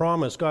binding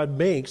promise God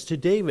makes to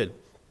David.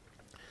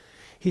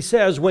 He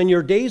says, when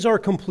your days are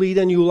complete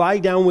and you lie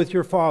down with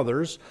your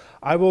fathers,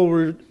 I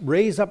will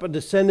raise up a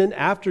descendant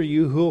after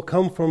you who will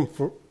come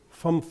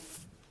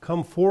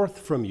forth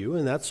from you,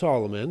 and that's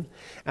Solomon,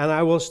 and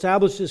I will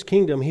establish his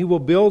kingdom. He will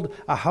build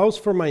a house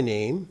for my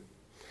name.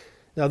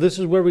 Now this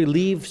is where we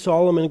leave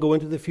Solomon and go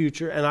into the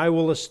future. And I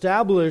will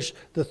establish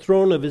the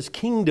throne of his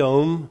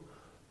kingdom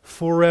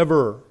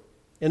forever.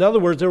 In other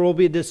words, there will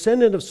be a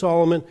descendant of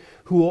Solomon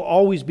who will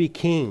always be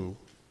king.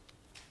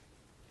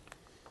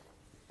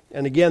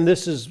 And again,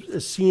 this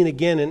is seen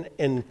again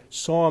in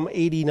Psalm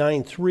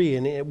 89:3,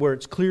 and where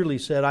it's clearly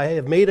said, I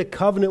have made a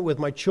covenant with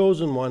my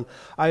chosen one.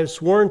 I have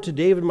sworn to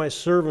David my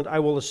servant, I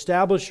will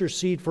establish your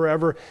seed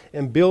forever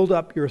and build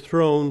up your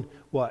throne,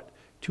 what?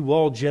 To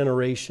all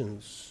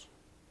generations.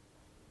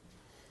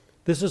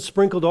 This is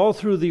sprinkled all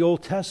through the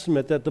Old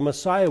Testament that the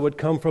Messiah would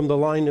come from the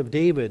line of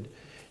David.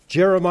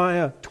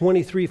 Jeremiah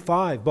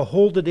 23:5,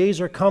 behold, the days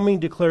are coming,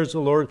 declares the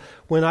Lord,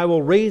 when I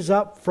will raise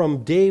up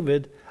from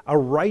David a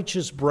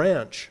righteous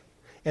branch,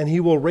 and he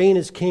will reign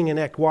as king and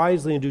act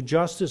wisely and do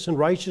justice and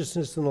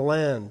righteousness in the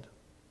land.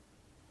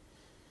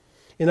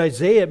 In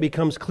Isaiah, it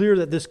becomes clear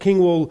that this king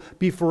will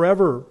be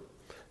forever,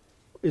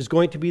 is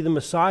going to be the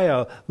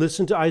Messiah.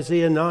 Listen to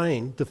Isaiah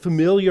 9, the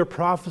familiar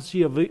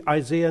prophecy of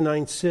Isaiah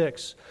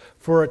 9:6.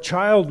 For a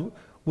child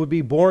would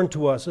be born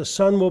to us, a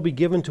son will be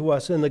given to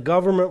us, and the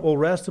government will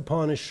rest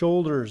upon his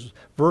shoulders.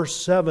 Verse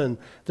 7,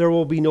 there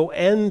will be no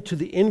end to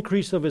the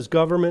increase of his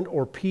government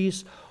or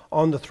peace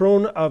on the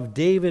throne of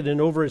David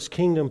and over his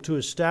kingdom, to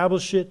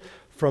establish it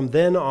from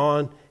then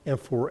on and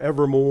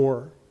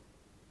forevermore.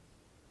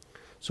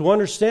 So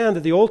understand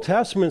that the Old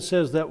Testament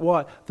says that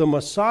what? The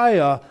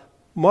Messiah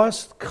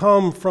must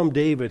come from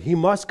David. He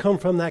must come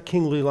from that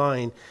kingly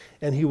line,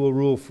 and he will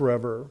rule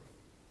forever.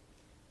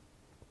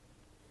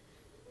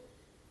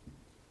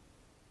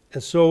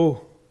 And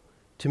so,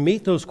 to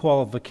meet those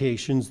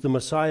qualifications, the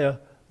Messiah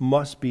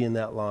must be in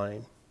that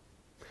line.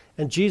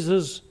 And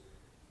Jesus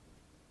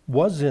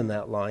was in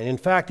that line. In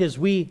fact, as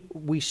we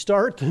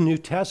start the New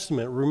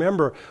Testament,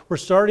 remember, we're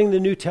starting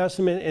the New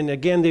Testament, and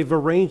again, they've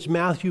arranged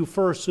Matthew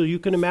first, so you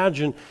can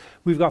imagine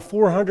we've got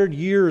 400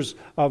 years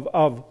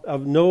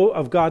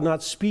of God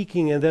not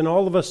speaking, and then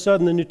all of a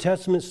sudden the New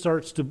Testament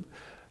starts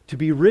to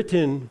be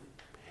written,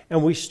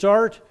 and we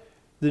start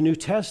the New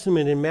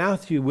Testament in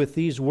Matthew with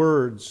these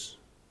words.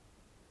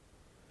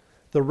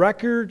 The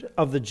record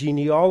of the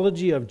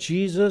genealogy of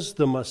Jesus,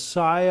 the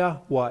Messiah,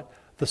 what?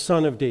 The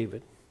Son of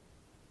David.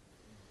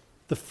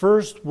 The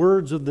first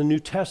words of the New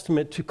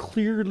Testament to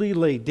clearly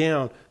lay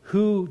down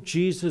who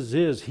Jesus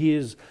is. He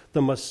is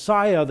the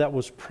Messiah that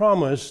was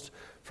promised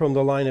from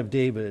the line of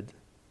David.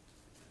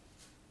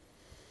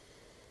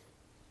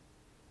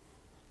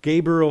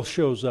 Gabriel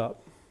shows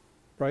up,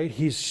 right?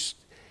 He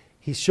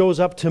shows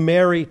up to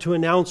Mary to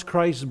announce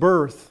Christ's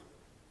birth.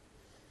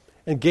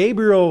 And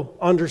Gabriel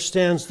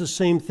understands the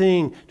same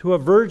thing. To a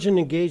virgin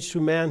engaged to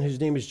a man whose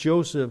name is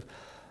Joseph,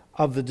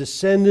 of the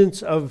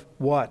descendants of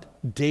what?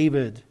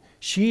 David.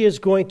 She is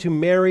going to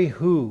marry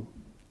who?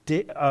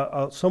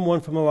 Someone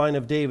from the line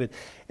of David.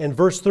 And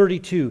verse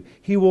 32,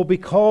 he will be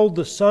called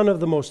the Son of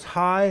the Most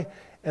High,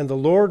 and the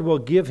Lord will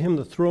give him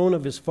the throne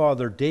of his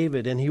father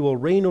David, and he will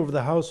reign over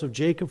the house of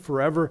Jacob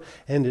forever,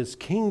 and his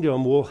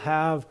kingdom will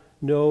have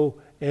no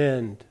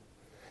end.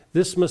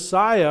 This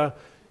Messiah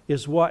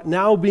is what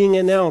now being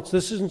announced.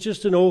 This isn't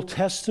just an Old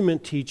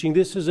Testament teaching.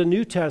 This is a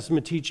New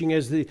Testament teaching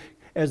as the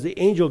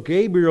angel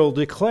Gabriel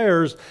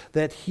declares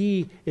that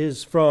he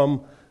is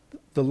from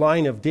the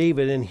line of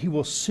David and he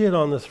will sit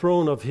on the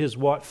throne of his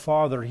what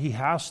father? He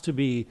has to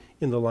be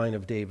in the line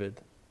of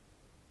David.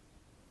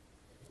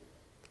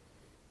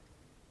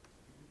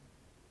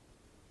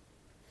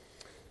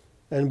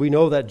 And we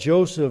know that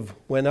Joseph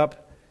went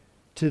up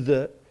to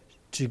the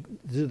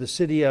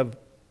city of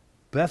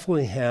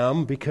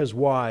Bethlehem because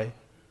why?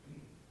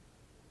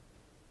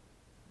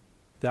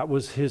 That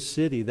was his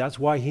city. That's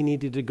why he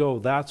needed to go.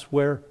 That's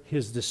where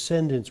his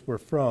descendants were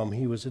from.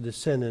 He was a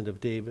descendant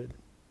of David.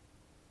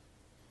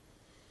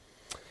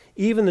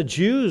 Even the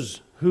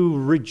Jews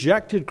who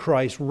rejected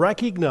Christ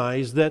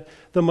recognized that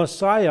the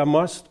Messiah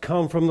must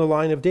come from the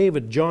line of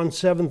David. John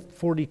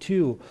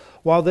 7:42.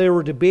 While they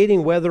were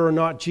debating whether or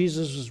not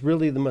Jesus was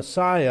really the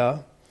Messiah,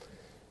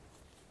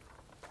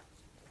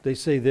 they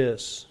say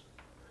this: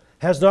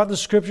 has not the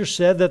Scripture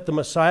said that the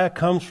Messiah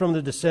comes from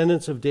the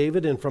descendants of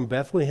David and from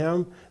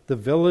Bethlehem, the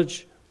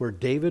village where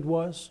David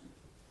was?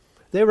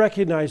 They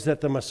recognized that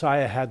the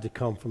Messiah had to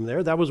come from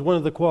there. That was one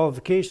of the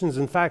qualifications.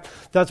 In fact,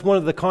 that's one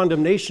of the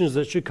condemnations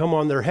that should come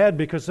on their head,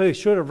 because they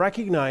should have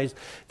recognized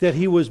that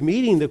he was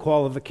meeting the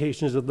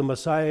qualifications of the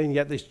Messiah, and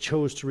yet they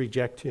chose to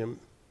reject him.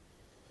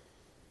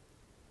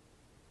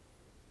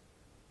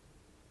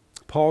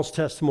 Paul's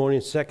testimony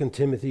in 2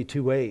 Timothy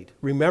 2:8.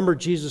 Remember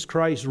Jesus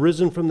Christ,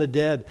 risen from the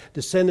dead,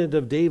 descendant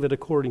of David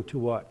according to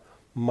what?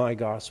 My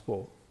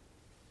gospel.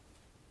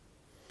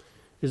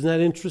 Isn't that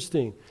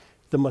interesting?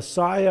 The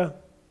Messiah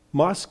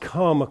must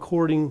come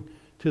according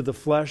to the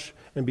flesh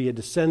and be a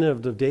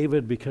descendant of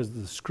David because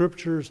the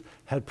Scriptures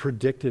had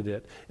predicted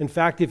it. In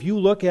fact, if you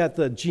look at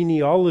the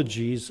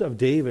genealogies of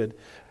David,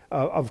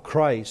 of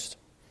Christ,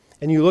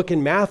 and you look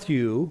in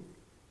Matthew,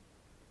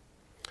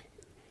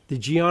 the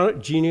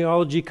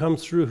genealogy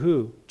comes through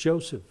who?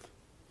 Joseph.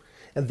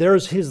 And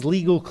there's his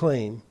legal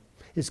claim.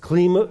 His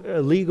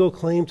legal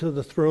claim to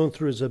the throne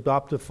through his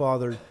adoptive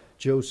father,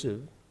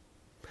 Joseph.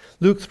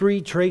 Luke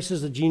 3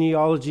 traces the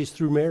genealogies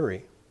through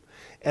Mary.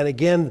 And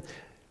again,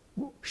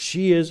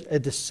 she is a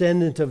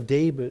descendant of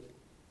David.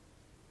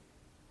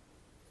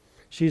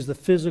 She's the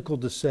physical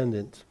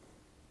descendant.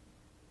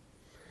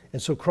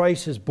 And so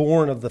Christ is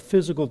born of the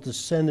physical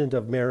descendant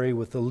of Mary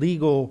with the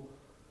legal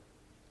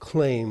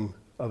claim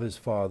of his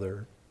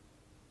father.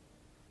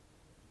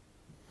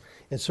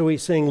 And so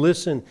he's saying,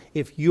 listen,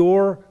 if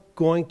you're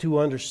going to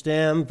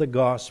understand the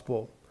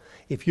gospel,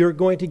 if you're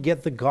going to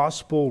get the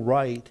gospel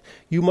right,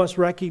 you must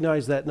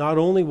recognize that not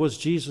only was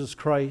Jesus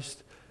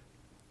Christ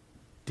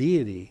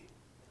deity,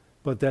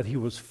 but that he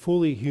was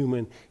fully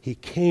human. He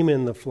came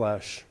in the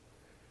flesh,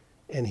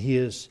 and he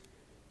is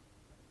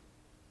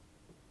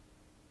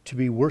to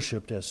be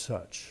worshipped as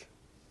such.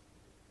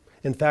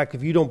 In fact,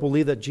 if you don't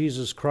believe that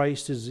Jesus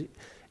Christ is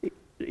the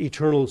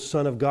eternal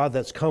Son of God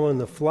that's come in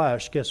the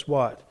flesh, guess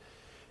what?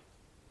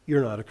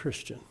 You're not a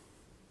Christian.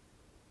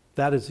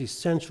 That is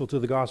essential to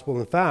the gospel.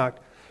 In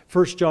fact,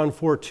 1 John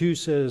 4:2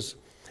 says,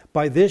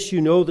 by this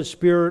you know the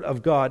Spirit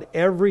of God.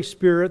 Every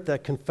spirit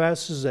that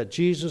confesses that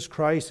Jesus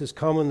Christ has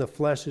come in the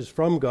flesh is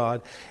from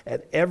God,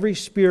 and every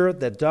spirit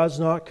that does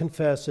not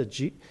confess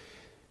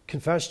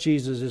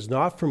Jesus is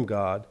not from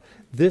God.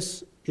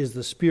 This is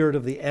the spirit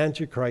of the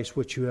Antichrist,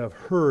 which you have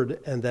heard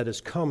and that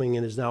is coming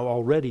and is now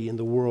already in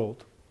the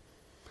world.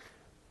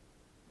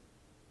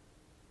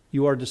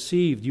 You are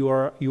deceived. You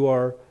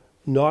are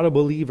not a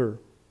believer.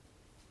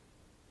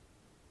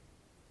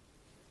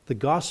 The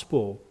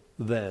gospel,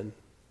 then,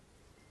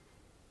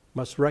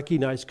 must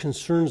recognize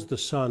concerns the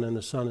Son, and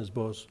the Son is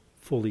both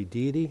fully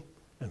deity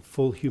and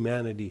full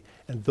humanity.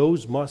 And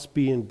those must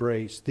be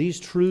embraced. These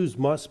truths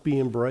must be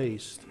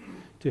embraced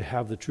to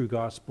have the true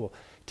gospel.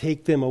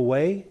 Take them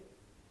away,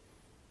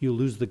 you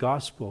lose the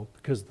gospel,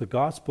 because the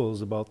gospel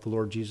is about the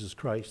Lord Jesus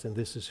Christ, and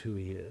this is who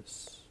he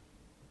is.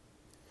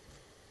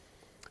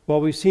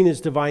 Well, we've seen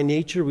his divine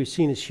nature, we've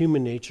seen his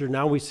human nature,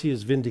 now we see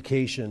his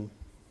vindication.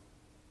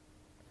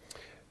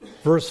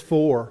 Verse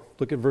 4,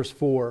 look at verse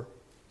 4.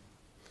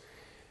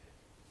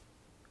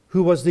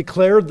 Who was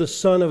declared the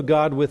Son of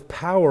God with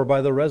power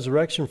by the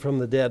resurrection from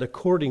the dead,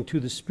 according to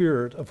the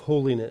Spirit of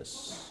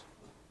holiness.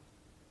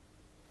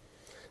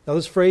 Now,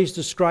 this phrase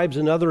describes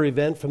another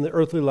event from the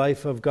earthly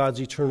life of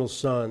God's eternal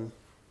Son.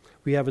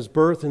 We have his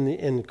birth and the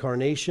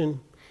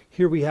incarnation.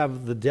 Here we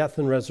have the death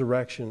and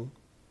resurrection.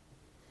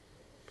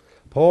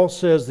 Paul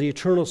says the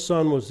eternal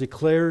Son was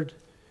declared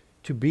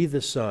to be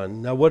the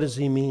Son. Now, what does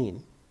he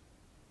mean?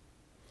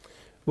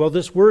 Well,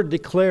 this word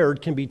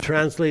declared can be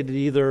translated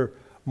either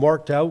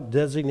marked out,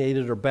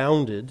 designated, or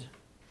bounded.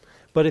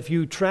 But if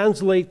you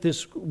translate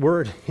this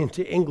word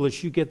into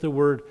English, you get the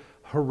word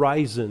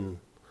horizon.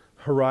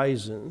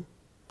 Horizon.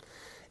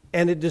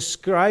 And it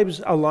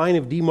describes a line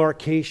of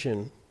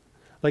demarcation.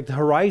 Like the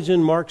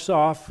horizon marks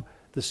off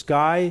the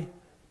sky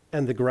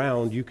and the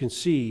ground. You can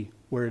see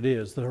where it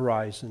is, the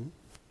horizon.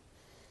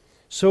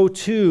 So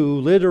too,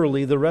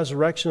 literally, the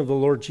resurrection of the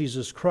Lord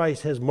Jesus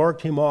Christ has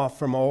marked him off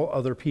from all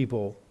other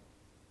people.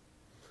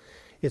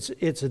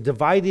 It's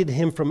divided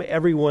him from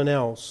everyone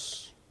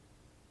else.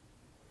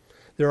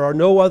 There are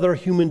no other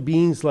human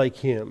beings like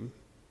him.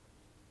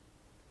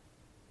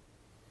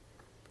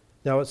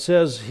 Now it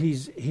says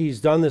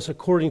he's done this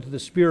according to the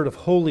Spirit of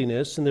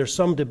holiness, and there's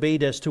some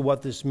debate as to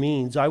what this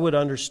means. I would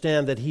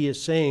understand that he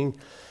is saying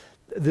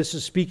this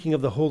is speaking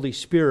of the Holy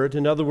Spirit.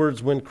 In other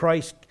words, when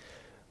Christ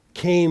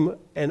came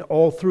and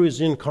all through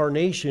his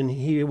incarnation,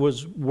 he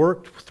was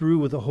worked through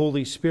with the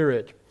Holy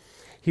Spirit.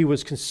 He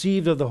was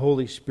conceived of the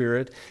Holy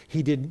Spirit.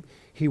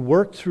 He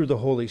worked through the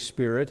Holy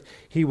Spirit.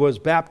 He was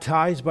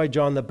baptized by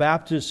John the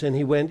Baptist, and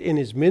he went in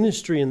his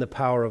ministry in the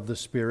power of the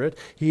Spirit.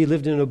 He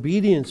lived in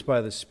obedience by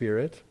the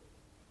Spirit.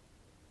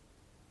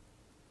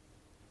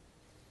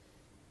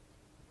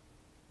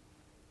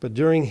 But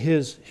during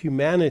his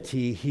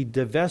humanity, he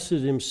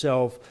divested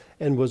himself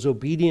and was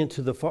obedient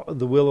to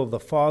the will of the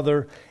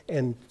Father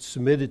and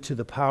submitted to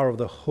the power of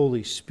the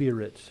Holy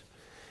Spirit.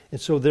 And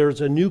so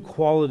there's a new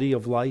quality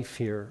of life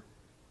here.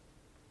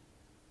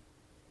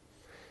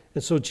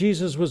 And so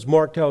Jesus was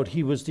marked out.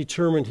 He was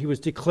determined. He was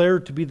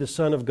declared to be the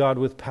Son of God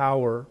with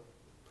power.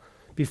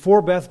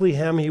 Before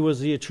Bethlehem, he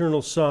was the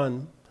eternal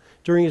Son.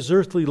 During his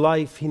earthly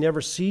life, he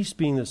never ceased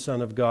being the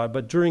Son of God.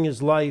 But during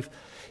his life,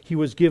 he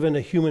was given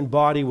a human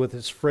body with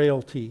its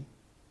frailty.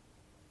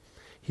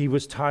 He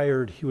was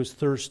tired. He was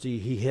thirsty.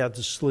 He had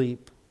to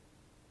sleep.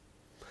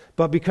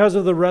 But because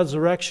of the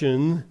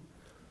resurrection,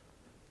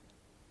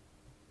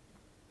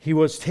 he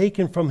was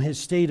taken from his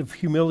state of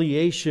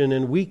humiliation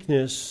and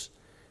weakness,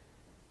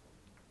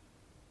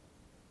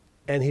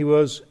 and he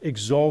was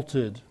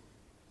exalted.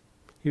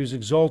 He was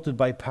exalted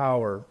by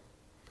power.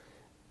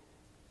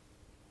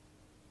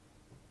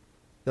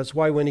 That's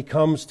why when he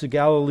comes to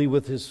Galilee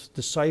with his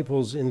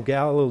disciples in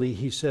Galilee,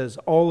 he says,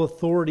 "All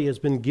authority has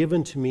been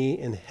given to me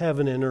in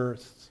heaven and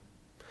earth."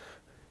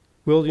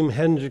 William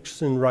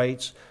Hendrickson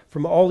writes,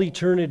 "From all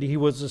eternity he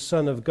was the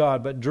Son of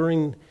God, but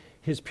during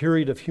his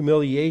period of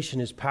humiliation,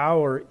 his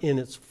power in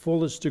its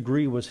fullest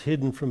degree was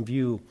hidden from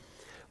view.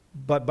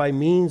 But by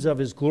means of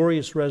his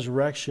glorious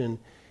resurrection,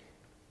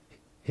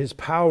 his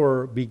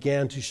power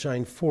began to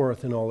shine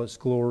forth in all its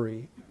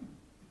glory."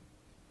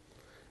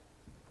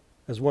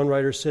 As one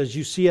writer says,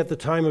 you see at the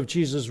time of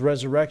Jesus'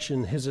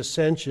 resurrection, his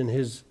ascension,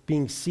 his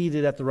being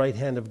seated at the right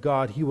hand of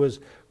God, he was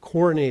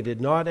coronated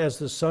not as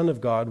the Son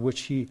of God,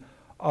 which he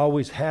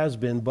always has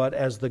been, but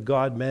as the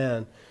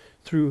God-man.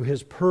 Through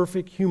his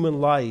perfect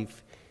human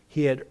life,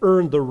 he had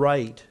earned the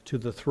right to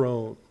the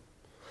throne.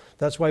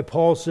 That's why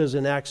Paul says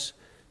in Acts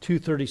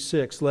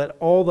 2:36, "Let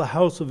all the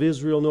house of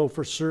Israel know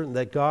for certain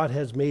that God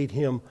has made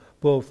him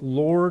both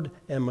Lord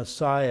and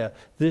Messiah,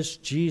 this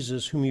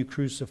Jesus whom you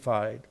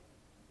crucified."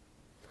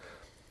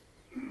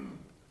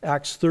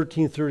 Acts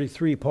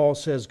 13:33, Paul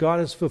says, "God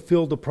has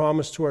fulfilled the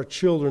promise to our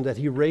children that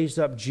he raised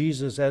up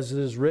Jesus, as it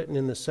is written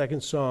in the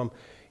second Psalm,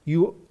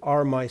 'You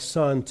are my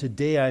son,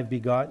 today I've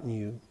begotten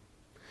you.'"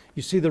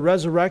 You see, the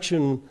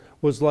resurrection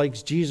was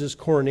like Jesus'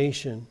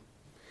 coronation.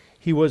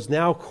 He was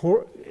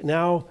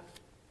now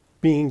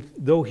being,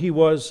 though he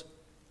was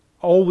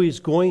always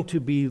going to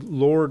be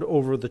Lord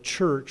over the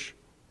church,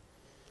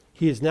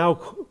 he is now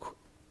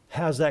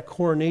has that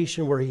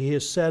coronation where he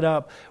is set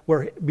up,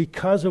 where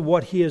because of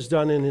what he has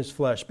done in his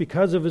flesh,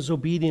 because of his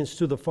obedience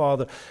to the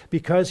Father,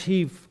 because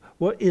he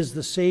is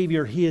the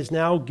Savior, he is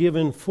now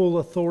given full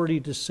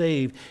authority to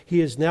save. He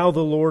is now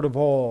the Lord of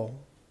all.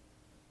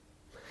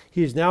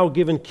 He is now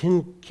given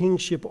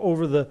kingship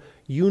over the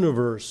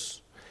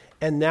universe.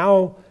 And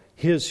now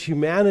his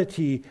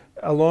humanity,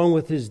 along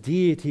with his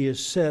deity,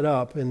 is set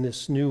up in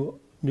this new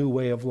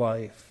way of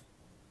life.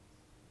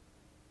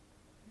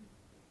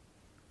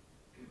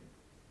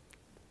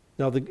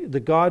 Now the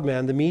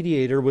God-man, the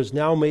mediator, was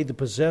now made the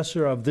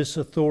possessor of this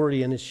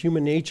authority, and his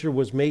human nature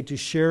was made to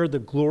share the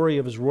glory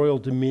of his royal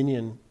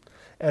dominion.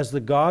 As the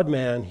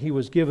God-man, he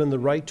was given the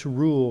right to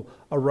rule,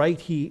 a right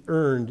he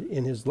earned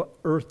in his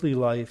earthly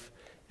life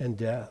and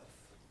death.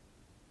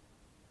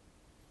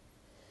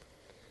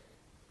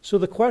 So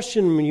the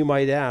question you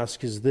might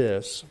ask is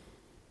this.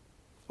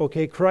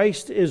 Okay,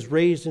 Christ is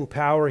raised in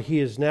power. He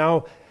is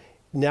now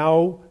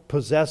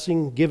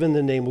possessing, given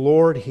the name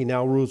Lord. He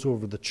now rules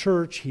over the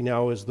church. He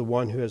now is the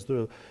one who has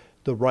the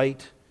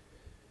right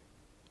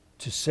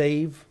to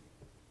save.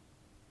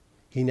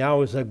 He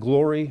now is at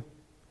glory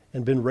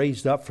and been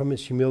raised up from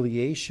his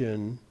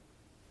humiliation.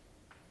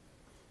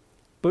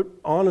 But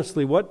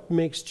honestly, what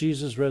makes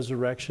Jesus'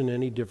 resurrection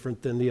any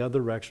different than the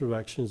other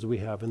resurrections we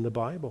have in the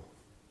Bible?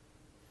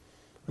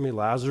 I mean,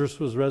 Lazarus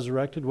was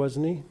resurrected,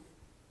 wasn't he?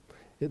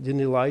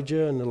 Didn't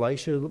Elijah and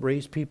Elisha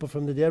raise people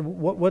from the dead?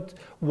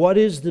 What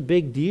is the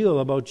big deal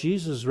about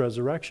Jesus'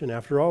 resurrection?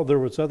 After all, there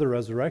was other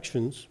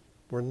resurrections,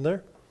 weren't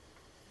there?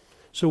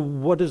 So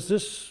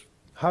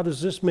how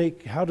does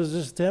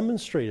this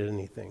demonstrate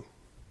anything?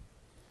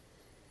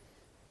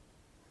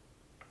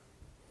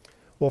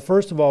 Well,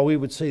 first of all, we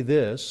would say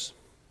this.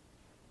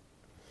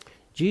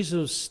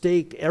 Jesus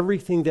staked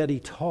everything that he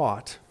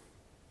taught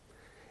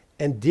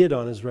and did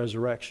on his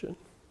resurrection.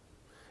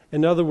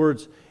 In other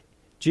words,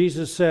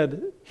 Jesus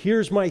said,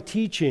 here's my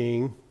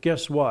teaching.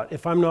 Guess what?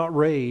 If I'm not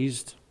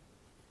raised,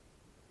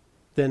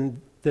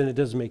 then it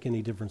doesn't make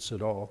any difference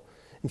at all.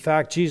 In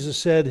fact, Jesus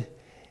said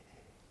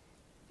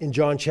in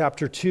John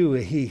chapter 2,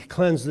 he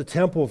cleansed the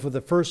temple for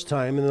the first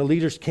time, and the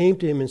leaders came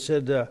to him and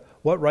said,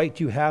 what right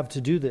do you have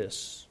to do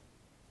this?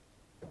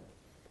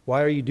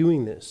 Why are you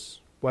doing this?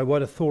 By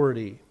what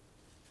authority?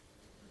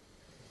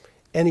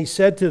 And he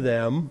said to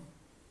them,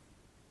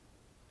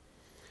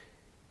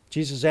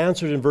 Jesus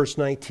answered in verse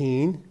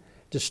 19,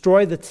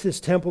 destroy this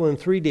temple in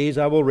 3 days,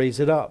 I will raise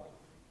it up.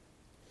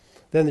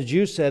 Then the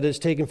Jews said, it has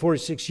taken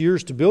 46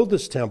 years to build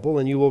this temple,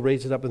 and you will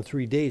raise it up in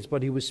 3 days.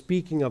 But he was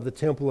speaking of the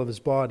temple of his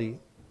body.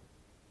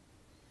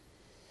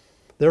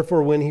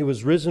 Therefore, when he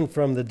was risen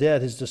from the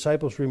dead, his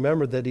disciples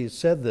remembered that he had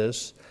said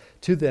this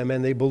to them,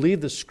 and they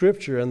believed the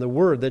scripture and the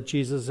word that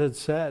Jesus had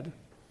said.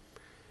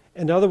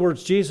 In other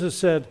words, Jesus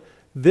said,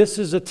 this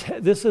is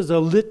a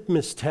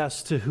litmus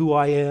test to who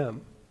I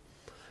am.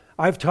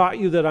 I've taught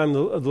you that I'm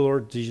the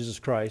Lord Jesus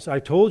Christ. I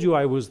told you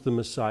I was the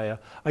Messiah.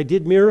 I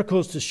did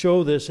miracles to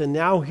show this, and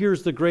now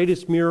here's the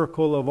greatest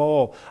miracle of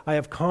all. I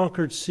have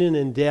conquered sin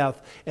and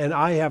death, and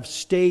I have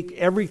staked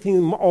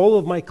everything, all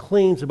of my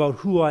claims about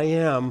who I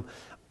am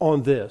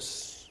on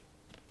this.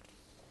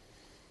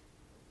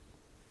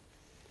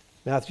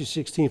 Matthew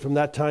 16, from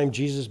that time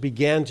Jesus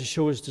began to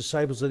show his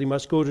disciples that he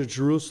must go to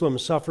Jerusalem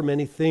and suffer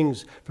many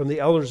things from the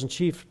elders and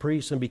chief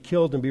priests and be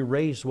killed and be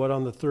raised,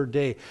 on the third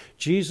day.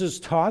 Jesus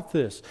taught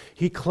this.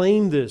 He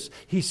claimed this.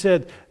 He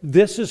said,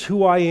 this is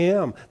who I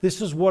am.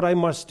 This is what I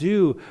must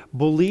do.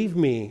 Believe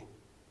me,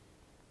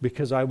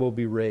 because I will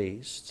be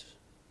raised.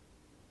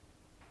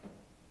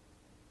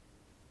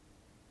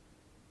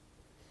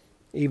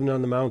 Even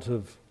on the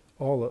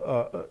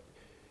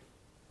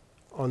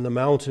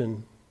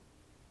mountain,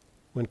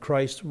 when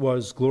Christ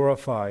was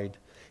glorified,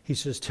 he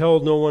says, tell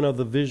no one of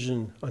the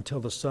vision until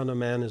the Son of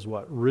Man is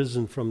what?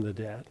 Risen from the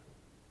dead.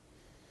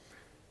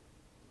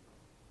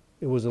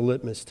 It was a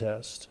litmus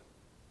test.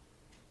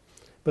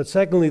 But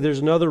secondly, there's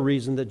another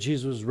reason that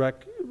Jesus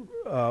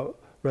was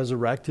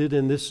resurrected,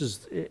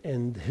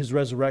 and his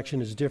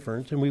resurrection is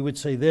different. And we would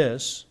say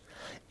this: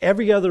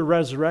 every other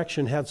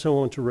resurrection had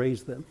someone to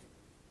raise them.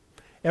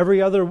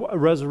 Every other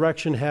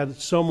resurrection had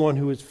someone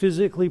who was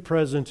physically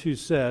present who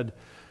said,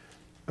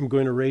 I'm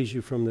going to raise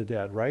you from the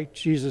dead, right?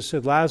 Jesus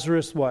said,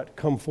 Lazarus, what?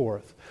 Come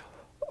forth.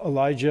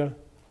 Elijah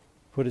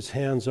put his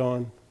hands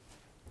on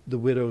the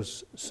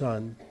widow's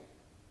son.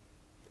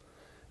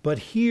 But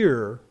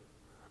here,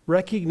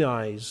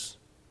 recognize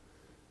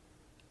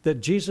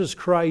that Jesus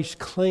Christ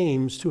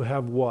claims to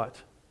have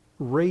what?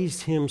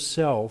 Raised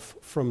himself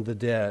from the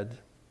dead.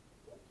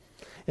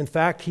 In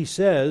fact, he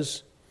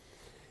says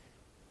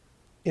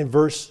in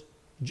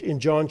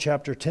John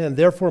chapter 10,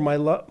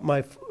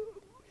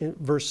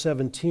 verse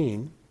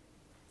 17,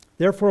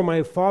 therefore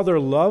my Father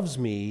loves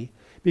me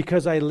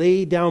because I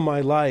lay down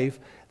my life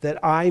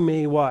that I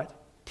may what?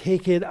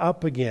 Take it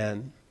up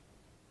again.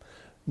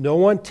 No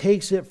one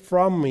takes it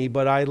from me,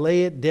 but I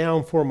lay it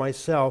down for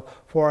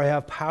myself, for I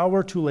have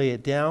power to lay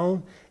it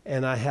down,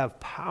 and I have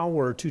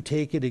power to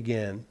take it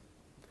again.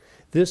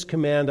 This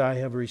command I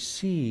have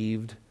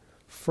received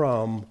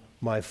from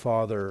my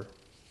Father.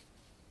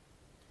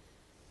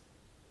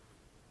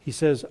 He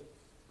says,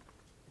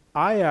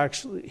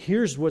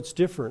 here's what's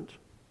different.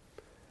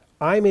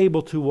 I'm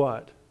able to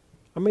what?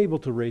 I'm able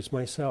to raise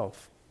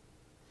myself.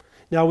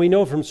 Now we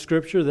know from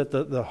Scripture that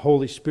the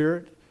Holy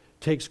Spirit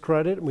takes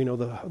credit. We know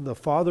the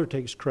Father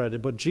takes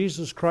credit. But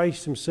Jesus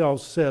Christ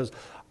himself says,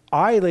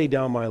 I lay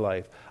down my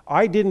life.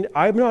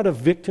 I'm not a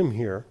victim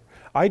here.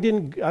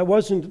 I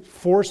wasn't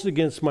forced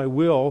against my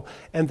will,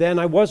 and then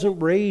I wasn't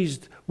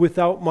raised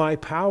without my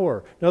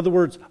power. In other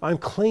words, I'm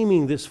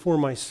claiming this for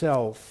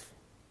myself.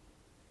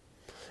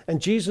 And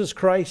Jesus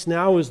Christ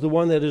now is the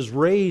one that is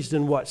raised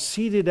and what?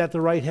 Seated at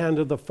the right hand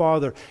of the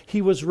Father.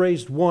 He was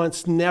raised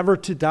once, never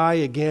to die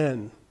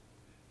again.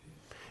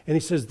 And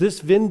he says, this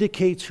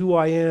vindicates who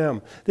I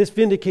am. This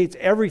vindicates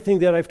everything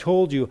that I've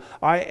told you.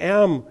 I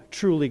am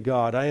truly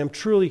God. I am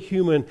truly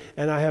human,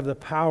 and I have the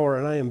power,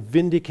 and I am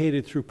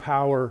vindicated through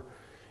power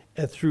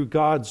and through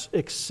God's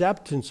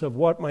acceptance of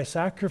what? My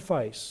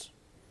sacrifice.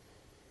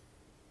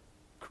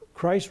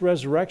 Christ's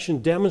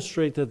resurrection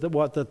demonstrates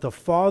that the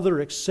Father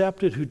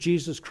accepted who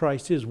Jesus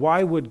Christ is.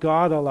 Why would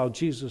God allow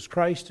Jesus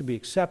Christ to be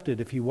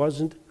accepted if he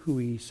wasn't who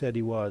he said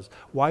he was?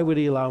 Why would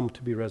he allow him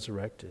to be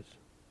resurrected?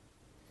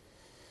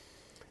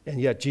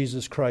 And yet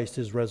Jesus Christ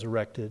is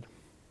resurrected.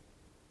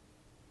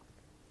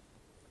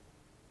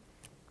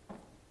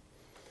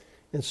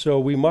 And so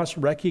we must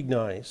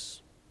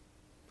recognize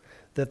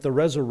that the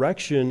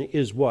resurrection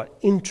is what?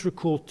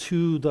 Integral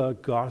to the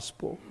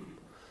gospel.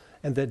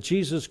 And that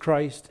Jesus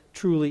Christ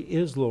truly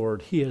is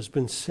Lord. He has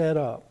been set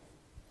up,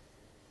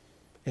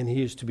 and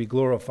he is to be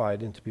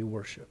glorified and to be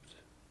worshipped.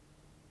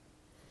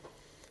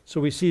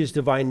 So we see his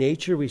divine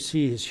nature, we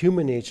see his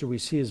human nature, we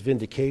see his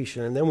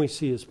vindication, and then we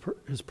see his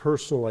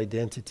personal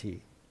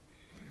identity.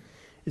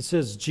 It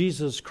says,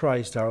 Jesus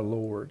Christ our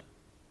Lord.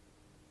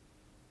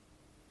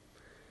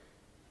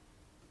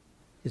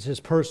 It's his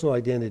personal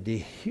identity.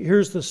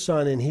 Here's the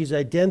Son, and he's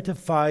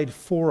identified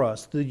for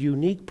us, the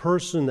unique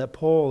person that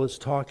Paul is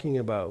talking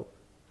about.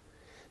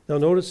 Now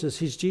notice this,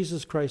 he's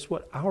Jesus Christ,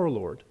 what? Our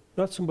Lord.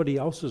 Not somebody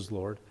else's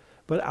Lord,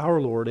 but our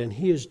Lord. And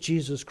he is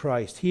Jesus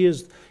Christ. He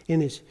is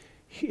in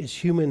his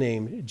human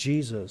name,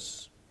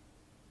 Jesus.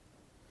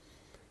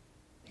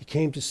 He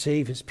came to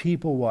save his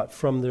people, what?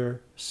 From their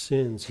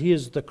sins. He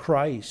is the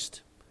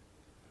Christ.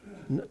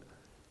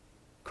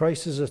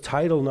 Christ is a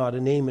title, not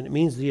a name, and it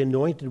means the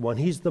anointed one.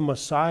 He's the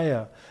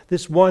Messiah.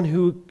 This one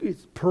who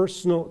is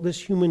personal,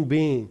 this human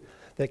being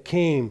that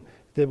came,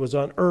 that was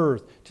on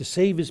earth to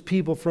save his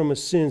people from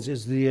his sins,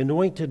 is the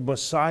anointed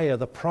Messiah,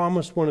 the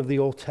promised one of the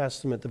Old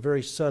Testament, the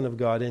very Son of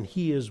God. And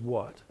he is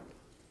what?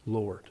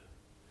 Lord.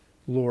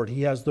 Lord.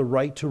 He has the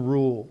right to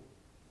rule.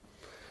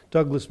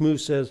 Douglas Moo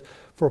says,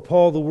 for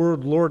Paul, the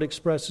word Lord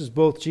expresses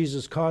both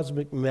Jesus'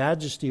 cosmic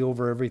majesty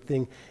over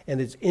everything and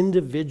his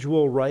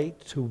individual right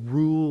to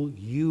rule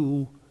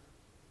you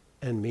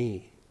and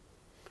me.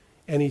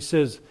 And he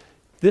says,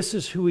 this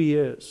is who he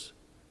is.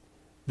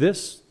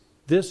 This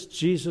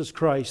Jesus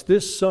Christ,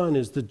 this Son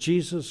is the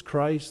Jesus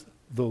Christ,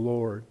 the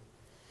Lord.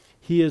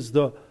 He is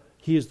the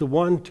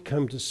one to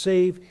come to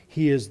save.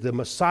 He is the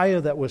Messiah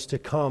that was to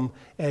come,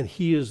 and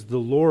he is the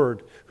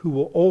Lord who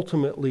will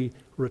ultimately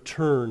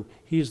return.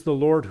 He's the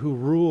Lord who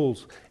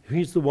rules.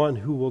 He's the one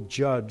who will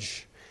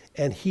judge.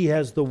 And he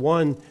has the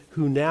one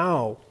who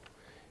now,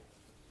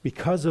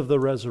 because of the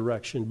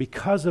resurrection,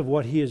 because of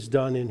what he has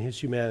done in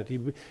his humanity,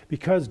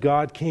 because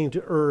God came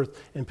to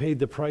earth and paid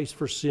the price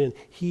for sin,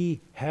 he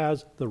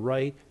has the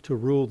right to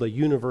rule the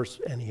universe,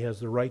 and he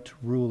has the right to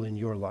rule in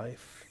your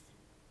life.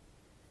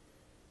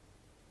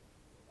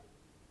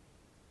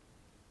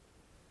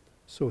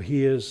 So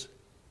he is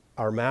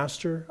our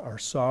master, our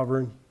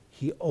sovereign.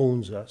 He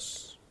owns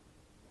us.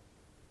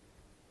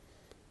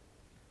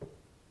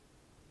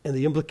 And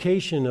the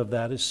implication of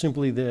that is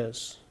simply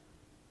this.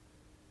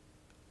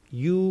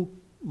 You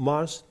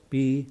must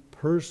be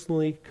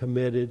personally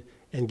committed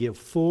and give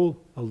full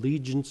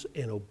allegiance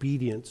and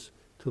obedience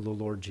to the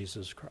Lord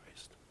Jesus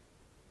Christ.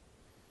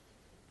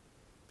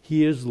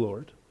 He is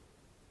Lord.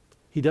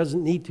 He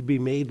doesn't need to be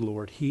made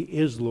Lord. He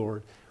is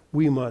Lord.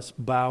 We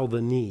must bow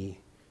the knee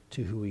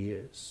to who he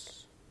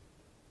is.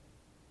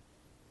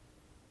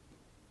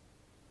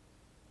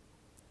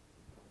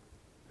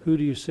 Who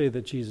do you say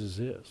that Jesus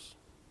is?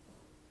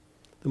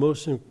 The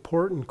most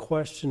important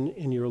question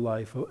in your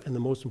life and the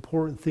most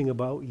important thing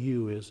about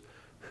you is,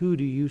 who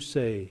do you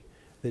say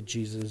that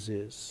Jesus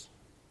is?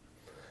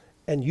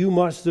 And you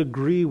must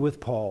agree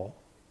with Paul.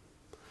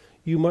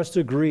 You must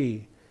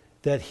agree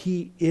that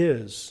he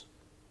is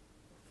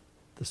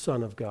the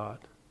Son of God,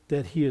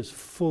 that he is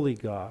fully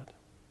God.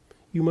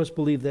 You must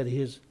believe that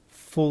he is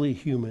fully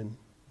human,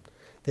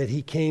 that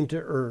he came to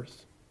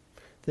earth,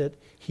 that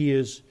he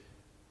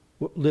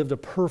lived a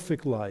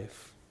perfect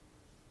life,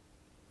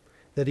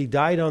 that he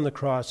died on the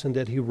cross and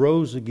that he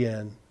rose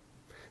again,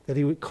 that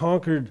he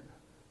conquered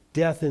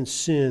death and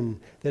sin,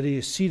 that he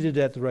is seated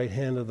at the right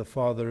hand of the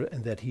Father,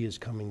 and that he is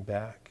coming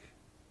back.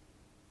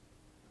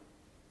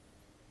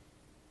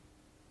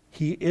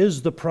 He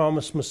is the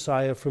promised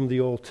Messiah from the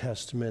Old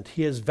Testament.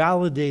 He has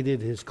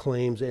validated his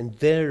claims, and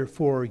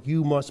therefore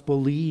you must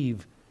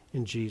believe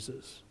in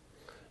Jesus.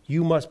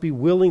 You must be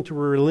willing to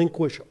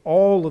relinquish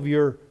all of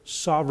your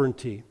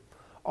sovereignty,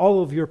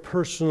 all of your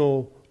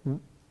personal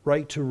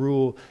right to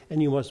rule,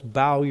 and you must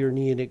bow your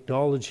knee and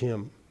acknowledge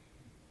him.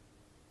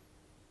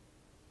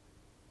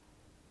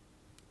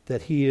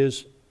 That he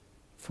is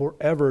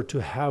forever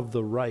to have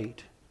the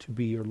right to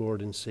be your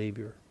Lord and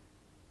Savior.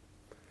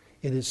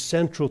 It is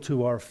central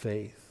to our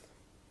faith.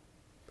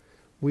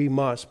 We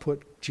must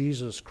put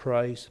Jesus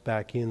Christ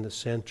back in the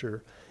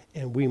center,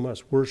 and we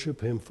must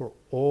worship him for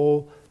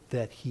all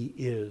that he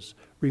is.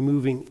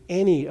 Removing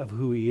any of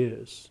who he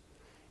is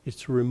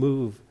to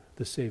remove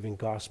the saving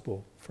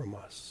gospel from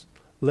us.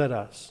 Let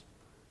us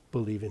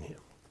believe in him.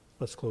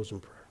 Let's close in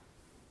prayer.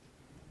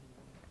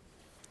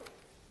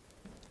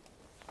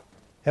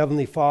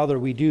 Heavenly Father,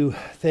 we do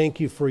thank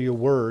you for your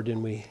word,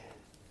 and we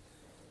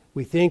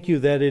thank you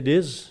that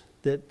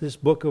that this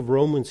book of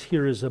Romans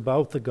here is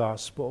about the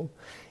gospel,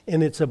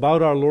 and it's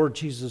about our Lord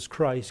Jesus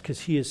Christ,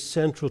 because he is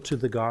central to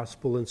the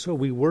gospel. And so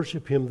we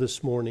worship him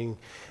this morning,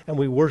 and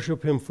we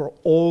worship him for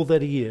all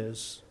that he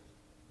is,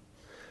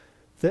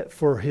 that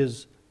for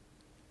his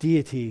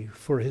deity,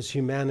 for his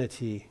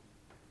humanity,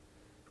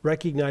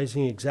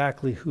 recognizing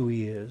exactly who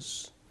he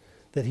is,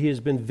 that he has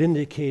been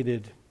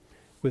vindicated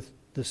with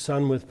the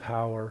Son with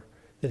power,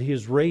 that he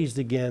is raised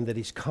again, that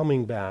he's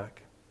coming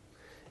back,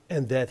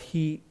 and that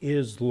he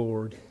is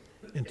Lord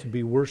and to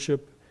be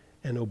worshiped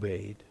and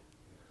obeyed.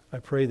 I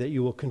pray that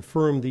you will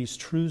confirm these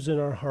truths in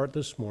our heart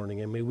this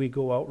morning, and may we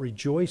go out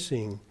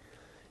rejoicing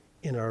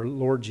in our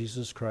Lord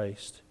Jesus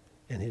Christ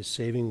and his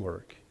saving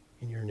work.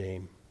 In your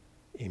name,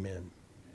 amen.